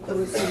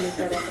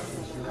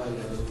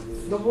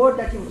 The word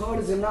that you've heard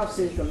is enough,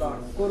 says the Lord.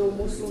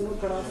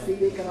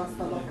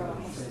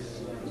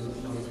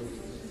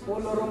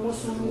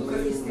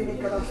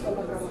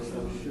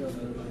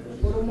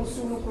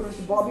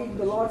 Bobby,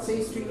 the Lord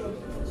says to you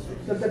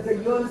that the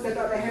years that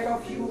are ahead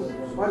of you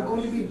are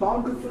going to be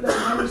bountiful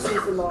and many,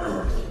 says the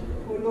Lord.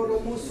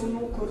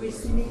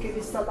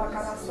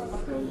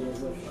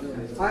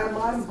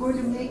 I'm going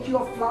to make you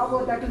a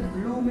flower that will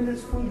bloom in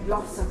its full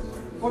blossom.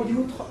 For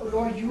you,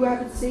 Lord, you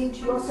have been saying to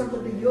yourself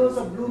that the years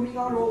of blooming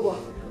are over.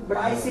 But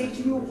I say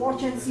to you,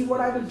 watch and see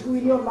what I will do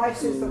in your life,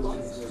 says the Lord.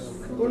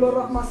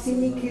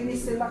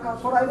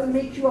 For I will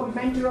make you a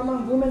mentor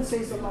among women,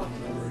 says the Lord.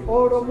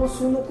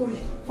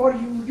 For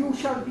you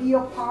shall be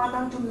a path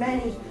unto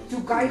many to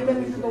guide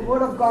them into the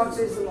word of God,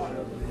 says the Lord.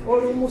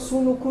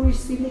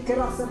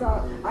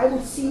 I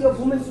would see a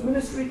woman's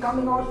ministry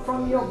coming out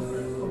from your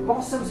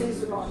bosom,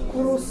 says the Lord.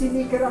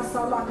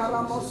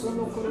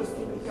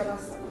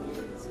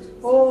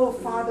 Oh,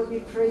 Father, we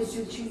praise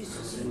you,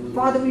 Jesus.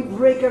 Father, we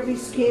break every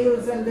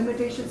scales and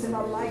limitations in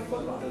our life, oh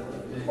Lord.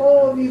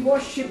 Oh, we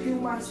worship you,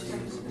 Master.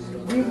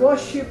 We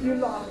worship you,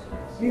 Lord.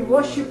 We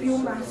worship you,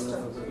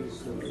 Master.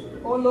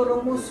 Oh, Lord,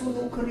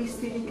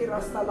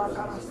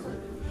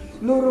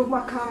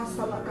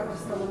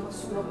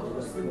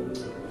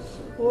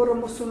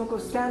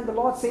 stand. The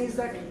Lord says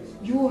that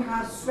you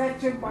have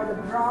sweated by the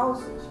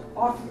brows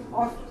of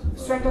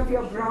sweat of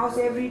your brows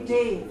every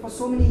day for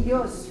so many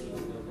years.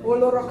 Oh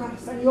Lord,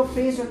 and you're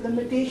faced with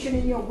limitation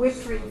in your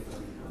victory.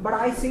 But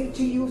I say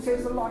to you,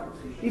 says the Lord,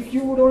 if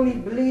you would only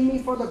believe me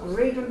for the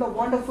great and the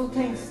wonderful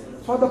things,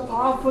 for the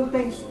powerful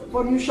things,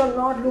 for you shall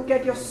not look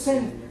at your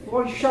sin,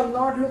 for you shall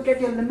not look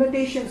at your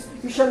limitations,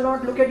 you shall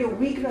not look at your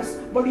weakness,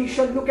 but you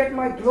shall look at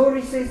my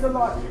glory, says the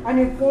Lord. And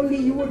if only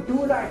you would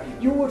do that,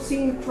 you would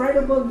see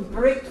incredible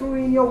breakthrough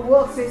in your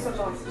work, says the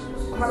Lord.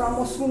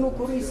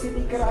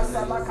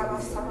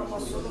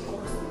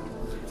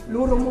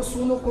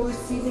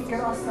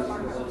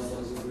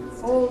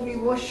 Oh, we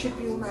worship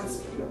you,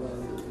 Master.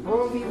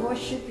 Oh, we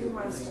worship you,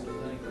 Master.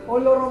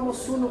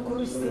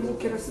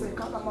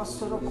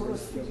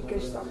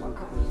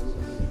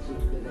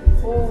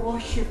 Oh,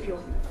 worship you.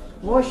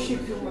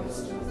 Worship you,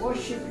 Master.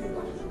 Worship you,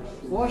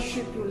 Lord.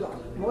 Worship you,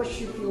 Lord.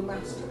 Worship you,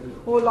 Master.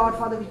 Oh, Lord,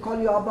 Father, we call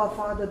you Abba,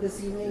 Father,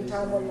 this evening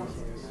time, oh Lord.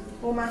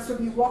 Oh, Master,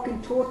 we walk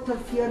in total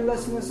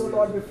fearlessness, oh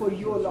Lord, before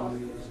you, oh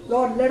Lord.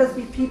 Lord, let us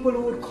be people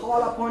who would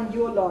call upon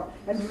you, Lord,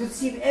 and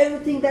receive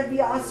everything that we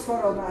ask for,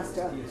 oh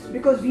Master.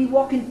 Because we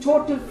walk in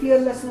total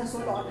fearlessness,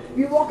 oh Lord.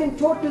 We walk in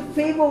total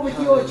favor with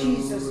you, oh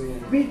Jesus.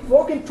 We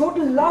walk in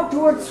total love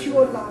towards you,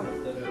 oh Lord.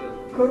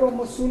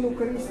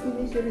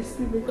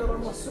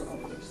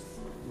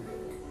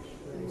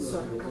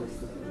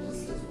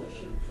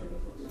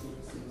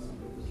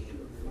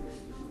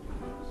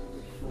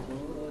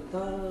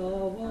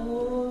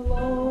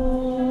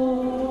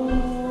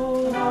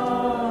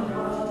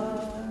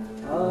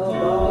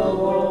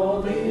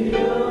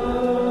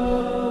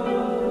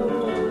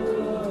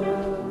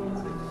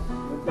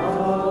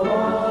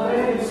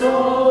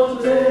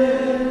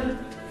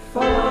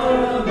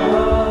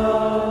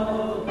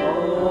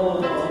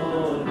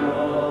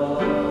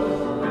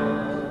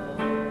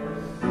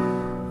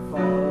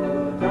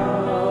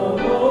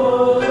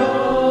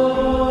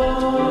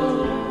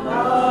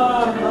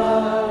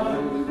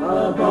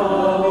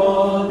 Above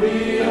all the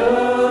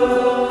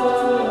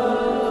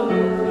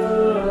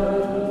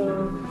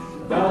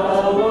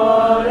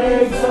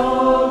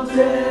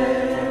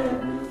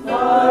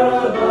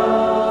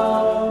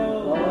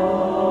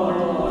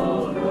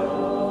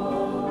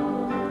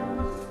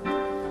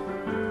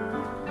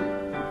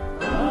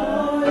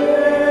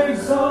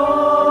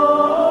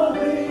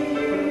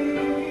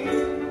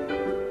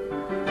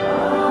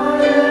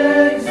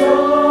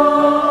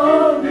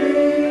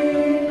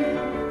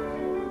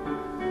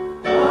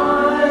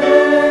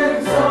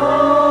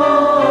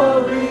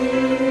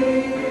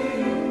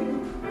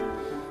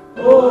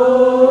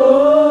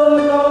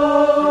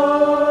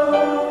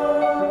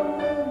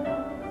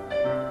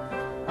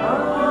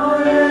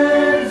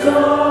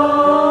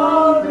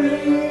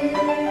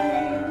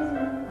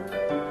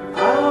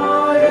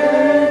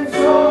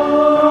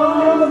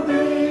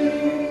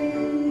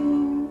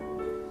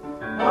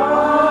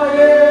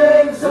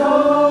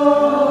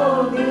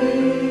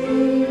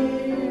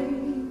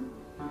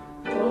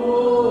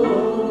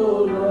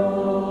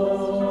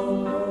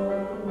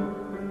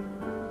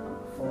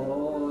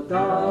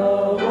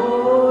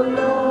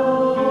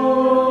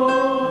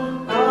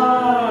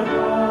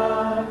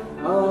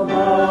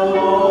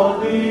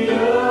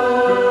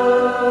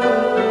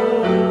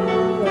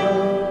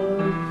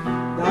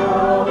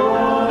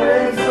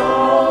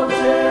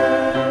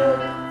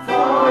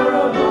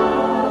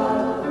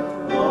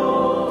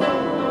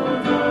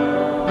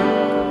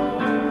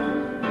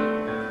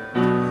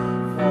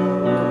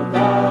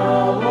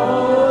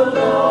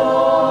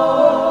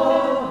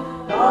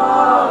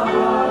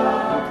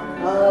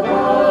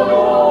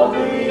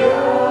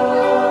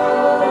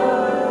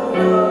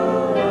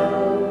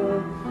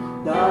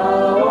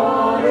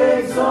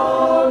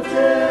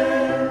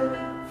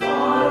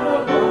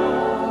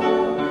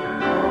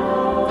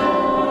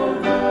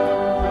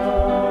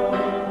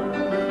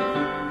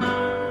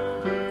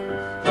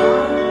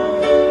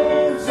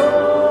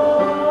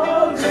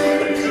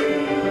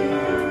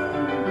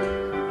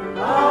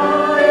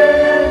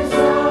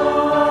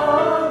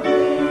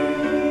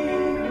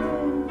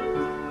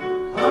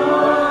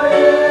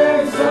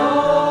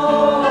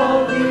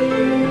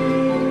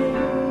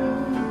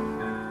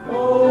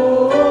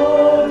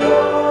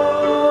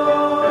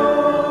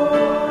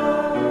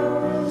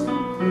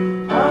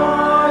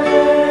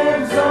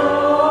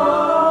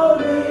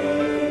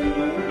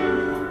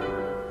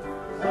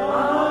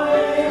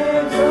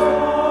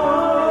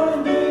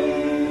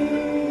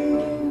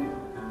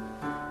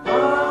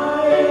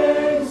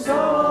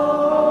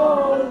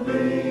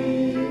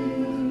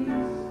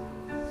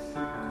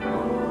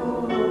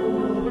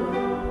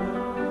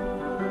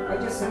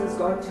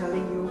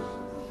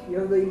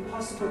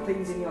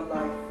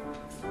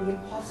the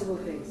impossible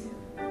things,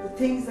 the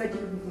things that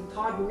you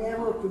thought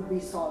never could be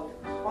solved,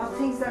 or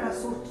things that are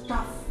so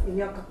tough in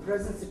your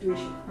present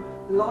situation.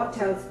 The Lord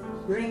tells,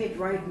 bring it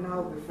right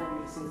now before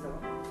me, says the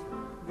Lord.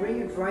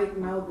 Bring it right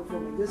now before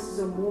me. This is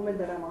a moment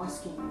that I'm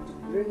asking you to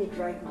bring it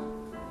right now.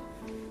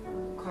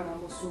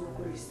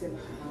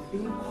 The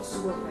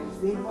impossible things,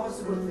 the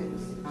impossible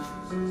things.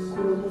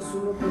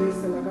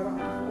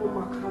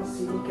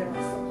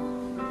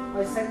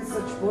 I sense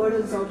such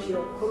burdens out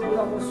here.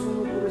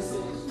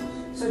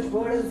 Such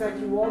burdens that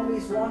you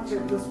always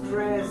wanted those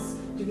prayers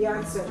to be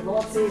answered.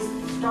 Lord says,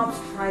 stop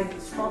striving,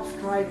 stop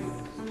striving.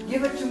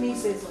 Give it to me,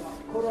 says the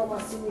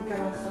Lord.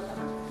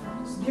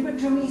 Give it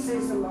to me,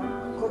 says the Lord.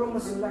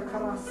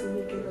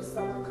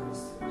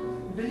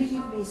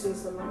 Believe me,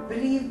 says the Lord.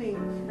 Believe me,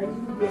 and you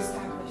will be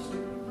established.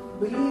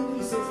 Believe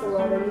me, says the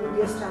Lord, and you will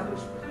be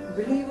established.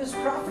 Believe His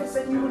prophets,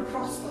 and you will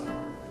prosper.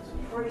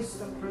 Praise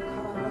the Lord.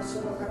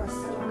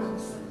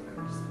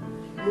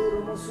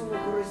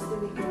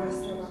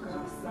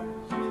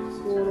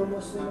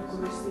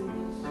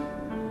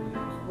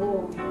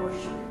 Oh, we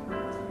worship you.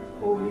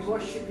 Oh, we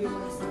worship you,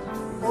 Master.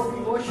 Oh, we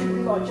worship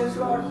you, Lord.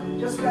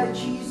 Just like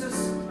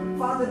Jesus,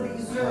 Father, the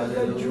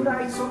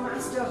Judahites, oh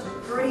Master,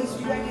 praise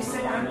you that you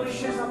said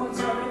ambushes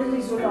amongst our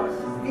enemies, oh Lord.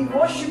 We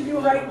worship you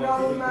right now,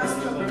 oh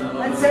Master,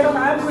 and set up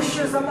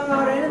ambushes among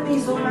our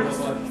enemies, oh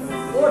Master.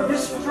 Oh,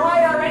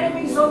 destroy our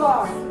enemies, oh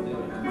Lord.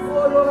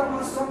 Oh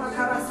Lord, so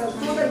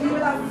that we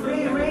will have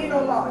free reign,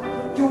 oh Lord,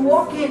 to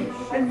walk in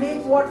and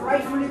make what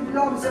rightfully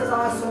belongs as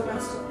ours, oh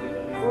Master.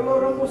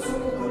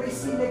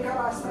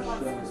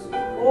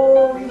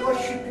 Oh, we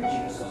worship you,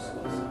 Jesus.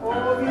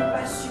 Oh, we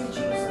bless you,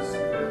 Jesus.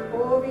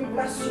 Oh, we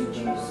bless you,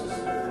 Jesus.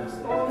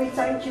 Oh, we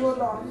thank you, O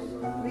Lord.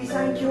 We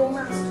thank you, O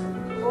Master.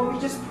 Oh, we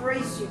just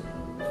praise you.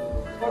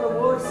 For the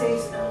word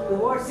says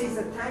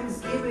that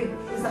thanksgiving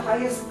is the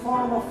highest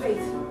form of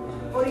faith.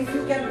 For if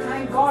you can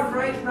thank God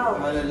right now,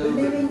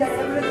 believing that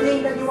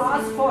everything that you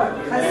ask for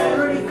has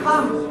already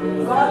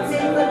come, God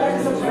saying that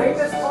is the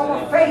greatest form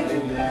of faith.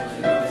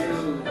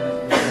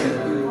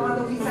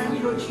 Father, we thank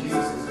you,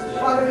 Jesus.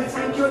 Father, we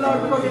thank you,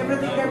 Lord, because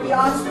everything that we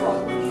ask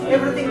for,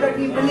 everything that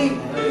we believe,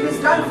 it is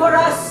done for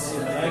us.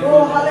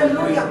 Oh,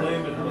 hallelujah.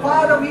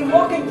 Father, we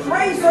walk in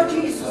praise, oh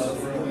Jesus.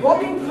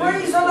 Walk in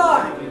praise, oh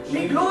Lord.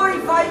 We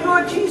glorify you,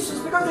 oh Jesus,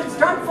 because it's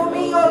done for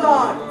me, oh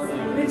Lord.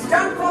 It's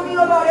done for me,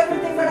 oh Lord.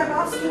 Everything that I'm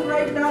asking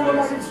right now, oh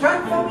Lord, it's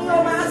done for me,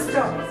 oh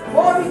Master.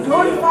 Oh, we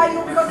glorify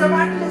you because the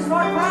battle is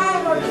not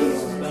mine, oh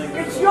Jesus.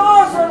 It's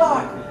yours, oh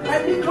Lord.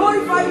 And we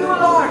glorify you, oh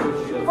Lord.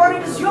 For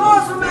it is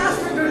yours, oh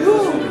Master, to do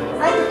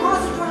and to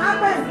cause it to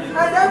happen.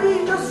 And then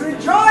we just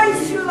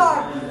rejoice you,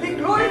 Lord. We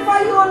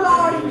glorify you, oh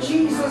Lord, in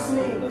Jesus'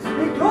 name.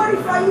 We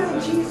glorify you in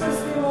Jesus'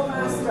 name, oh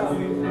Master.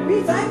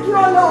 We thank you,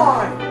 oh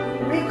Lord.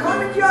 We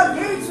come into your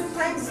gates with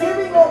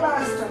thanksgiving, oh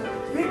Master.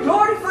 We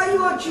glorify you,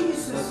 oh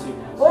Jesus.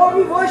 Oh,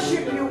 we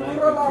worship you.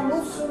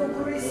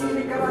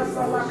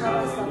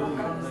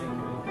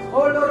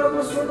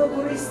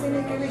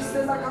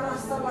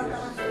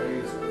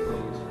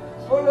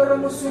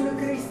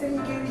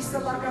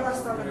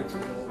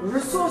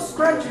 Resource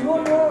crunch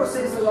no more,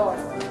 says the Lord.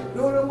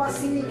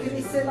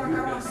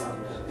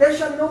 There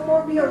shall no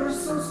more be a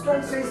resource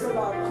crunch, says the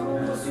Lord.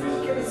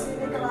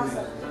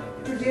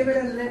 To David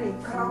and Lenny.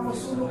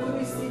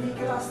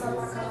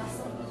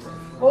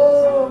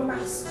 Oh,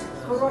 Master.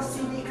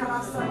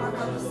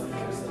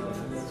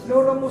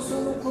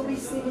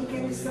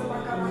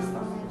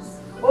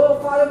 Oh,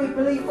 Father, we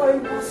believe for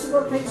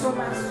impossible things, oh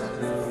Master.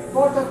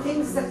 For the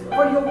things that,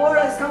 for your word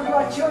has come to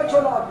our church,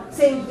 oh Lord,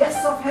 saying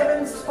yes of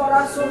heavens for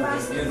us, oh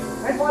Master.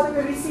 And Father,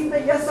 we receive the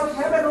yes of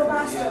heaven, oh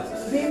Master.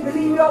 We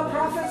believe your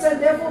prophets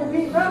and therefore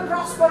we will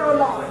prosper, oh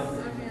Lord.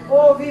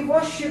 Oh, we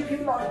worship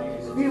you, Lord.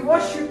 We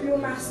worship you,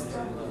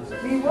 Master.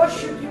 We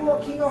worship you, O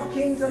King of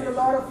Kings and the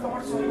Lord of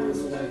Lords, O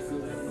Master.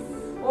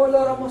 Oh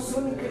Lord,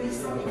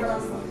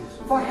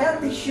 for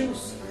health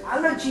issues,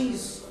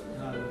 allergies.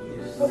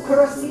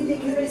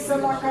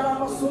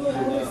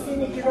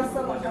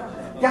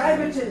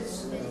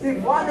 Diabetes.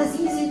 If one is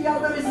easy, the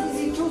other is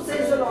easy too,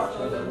 says the Lord.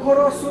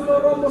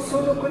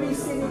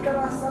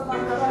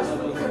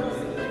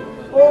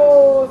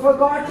 Oh, for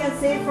God can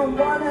save from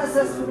one as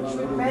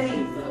with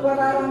many.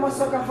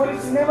 For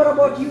it's never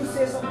about you,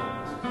 says the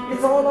Lord.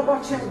 It's all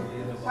about Him.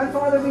 And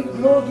Father, we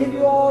give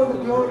you all the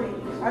glory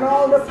and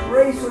all the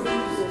praise, O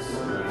Jesus.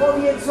 For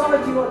we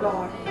exalt you, O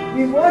Lord.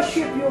 We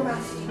worship you,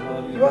 Master.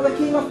 You are the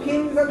King of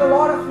Kings and the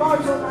Lord of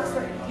Lords, O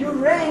Master. You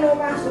reign, O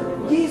Master.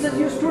 Jesus,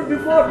 you stood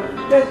before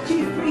the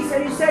chief priest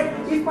and you said,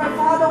 if my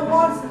Father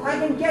wants, I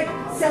can get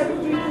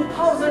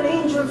 72,000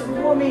 angels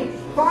before me.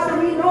 Father,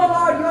 we know,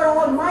 Lord, you are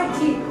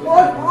almighty,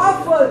 all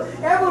powerful,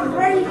 ever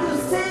ready to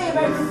save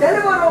and to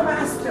deliver, O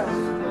Master.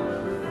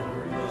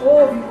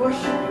 Oh, we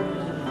worship you.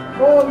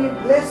 Oh, we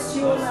bless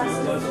you,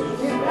 Master.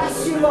 We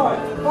bless you, Lord,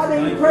 for the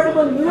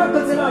incredible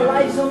miracles in our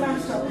lives, oh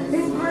Master.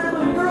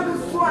 Incredible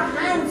miracles through our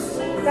hands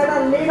that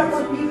are laid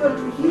upon people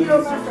to heal,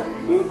 oh Master.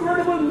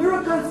 Incredible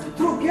miracles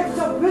through gifts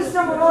of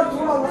wisdom, O Lord,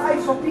 through our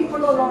lives for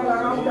people, O Lord,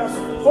 around us.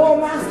 Oh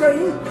Master,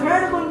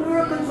 incredible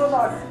miracles, O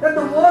Lord, that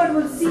the world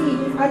will see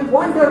and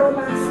wonder, O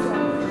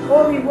Master.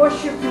 Oh, we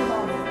worship you,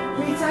 Lord.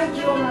 We thank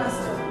you, O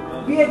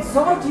Master. We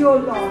exalt you, O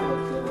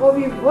Lord. Oh,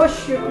 we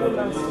worship you,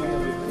 Master.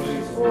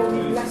 Oh,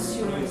 we bless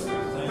you, Master.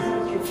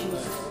 Thank you,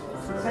 Jesus.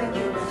 Thank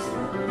you,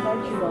 Master.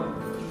 Thank you, Lord.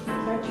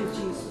 Thank you,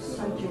 Jesus.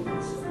 Thank you,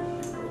 Master.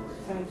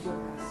 Thank you,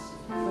 Master.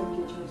 Thank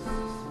you,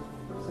 Jesus.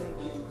 Thank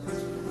you.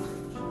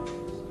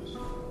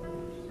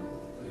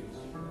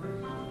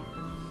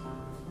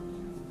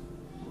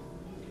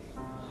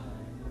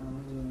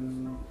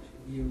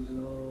 You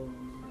Lord.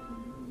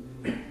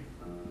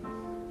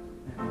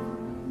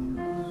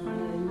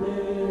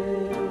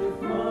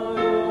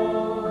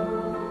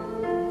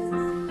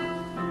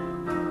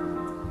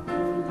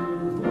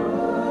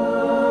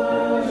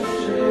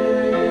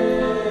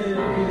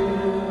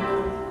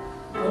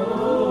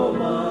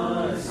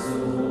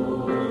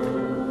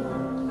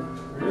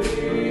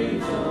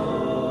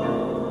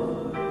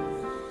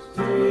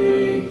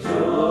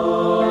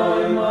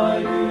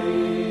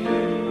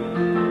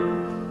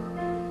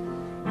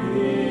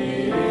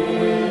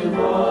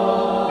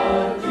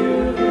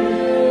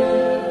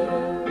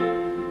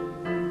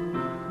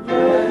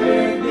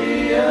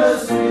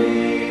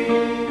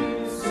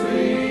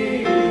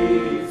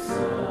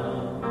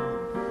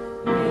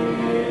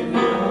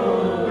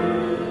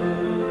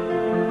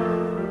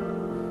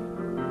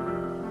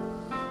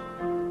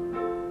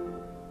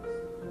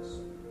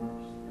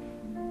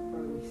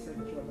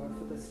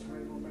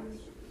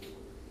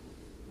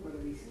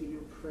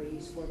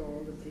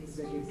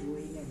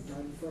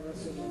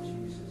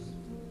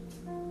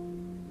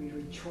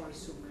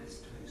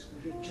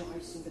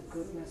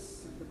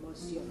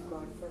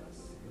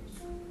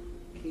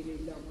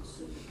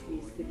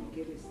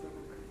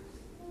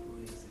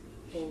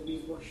 Oh,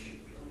 we worship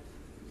you.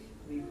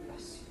 We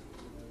bless you.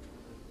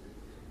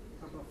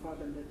 Abba,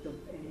 Father, let the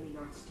enemy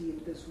not steal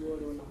this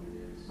word, O Lord.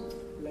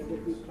 Let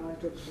it be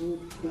planted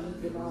root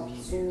deep in our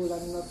soul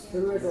and in our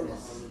spirit, O Lord.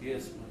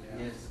 Yes,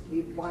 yes.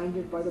 We bind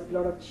it by the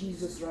blood of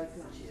Jesus right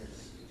now.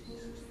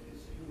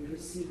 We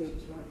receive the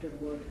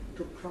planted word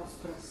to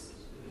prosper us,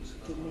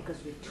 to make us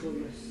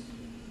victorious.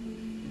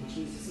 In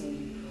Jesus' name.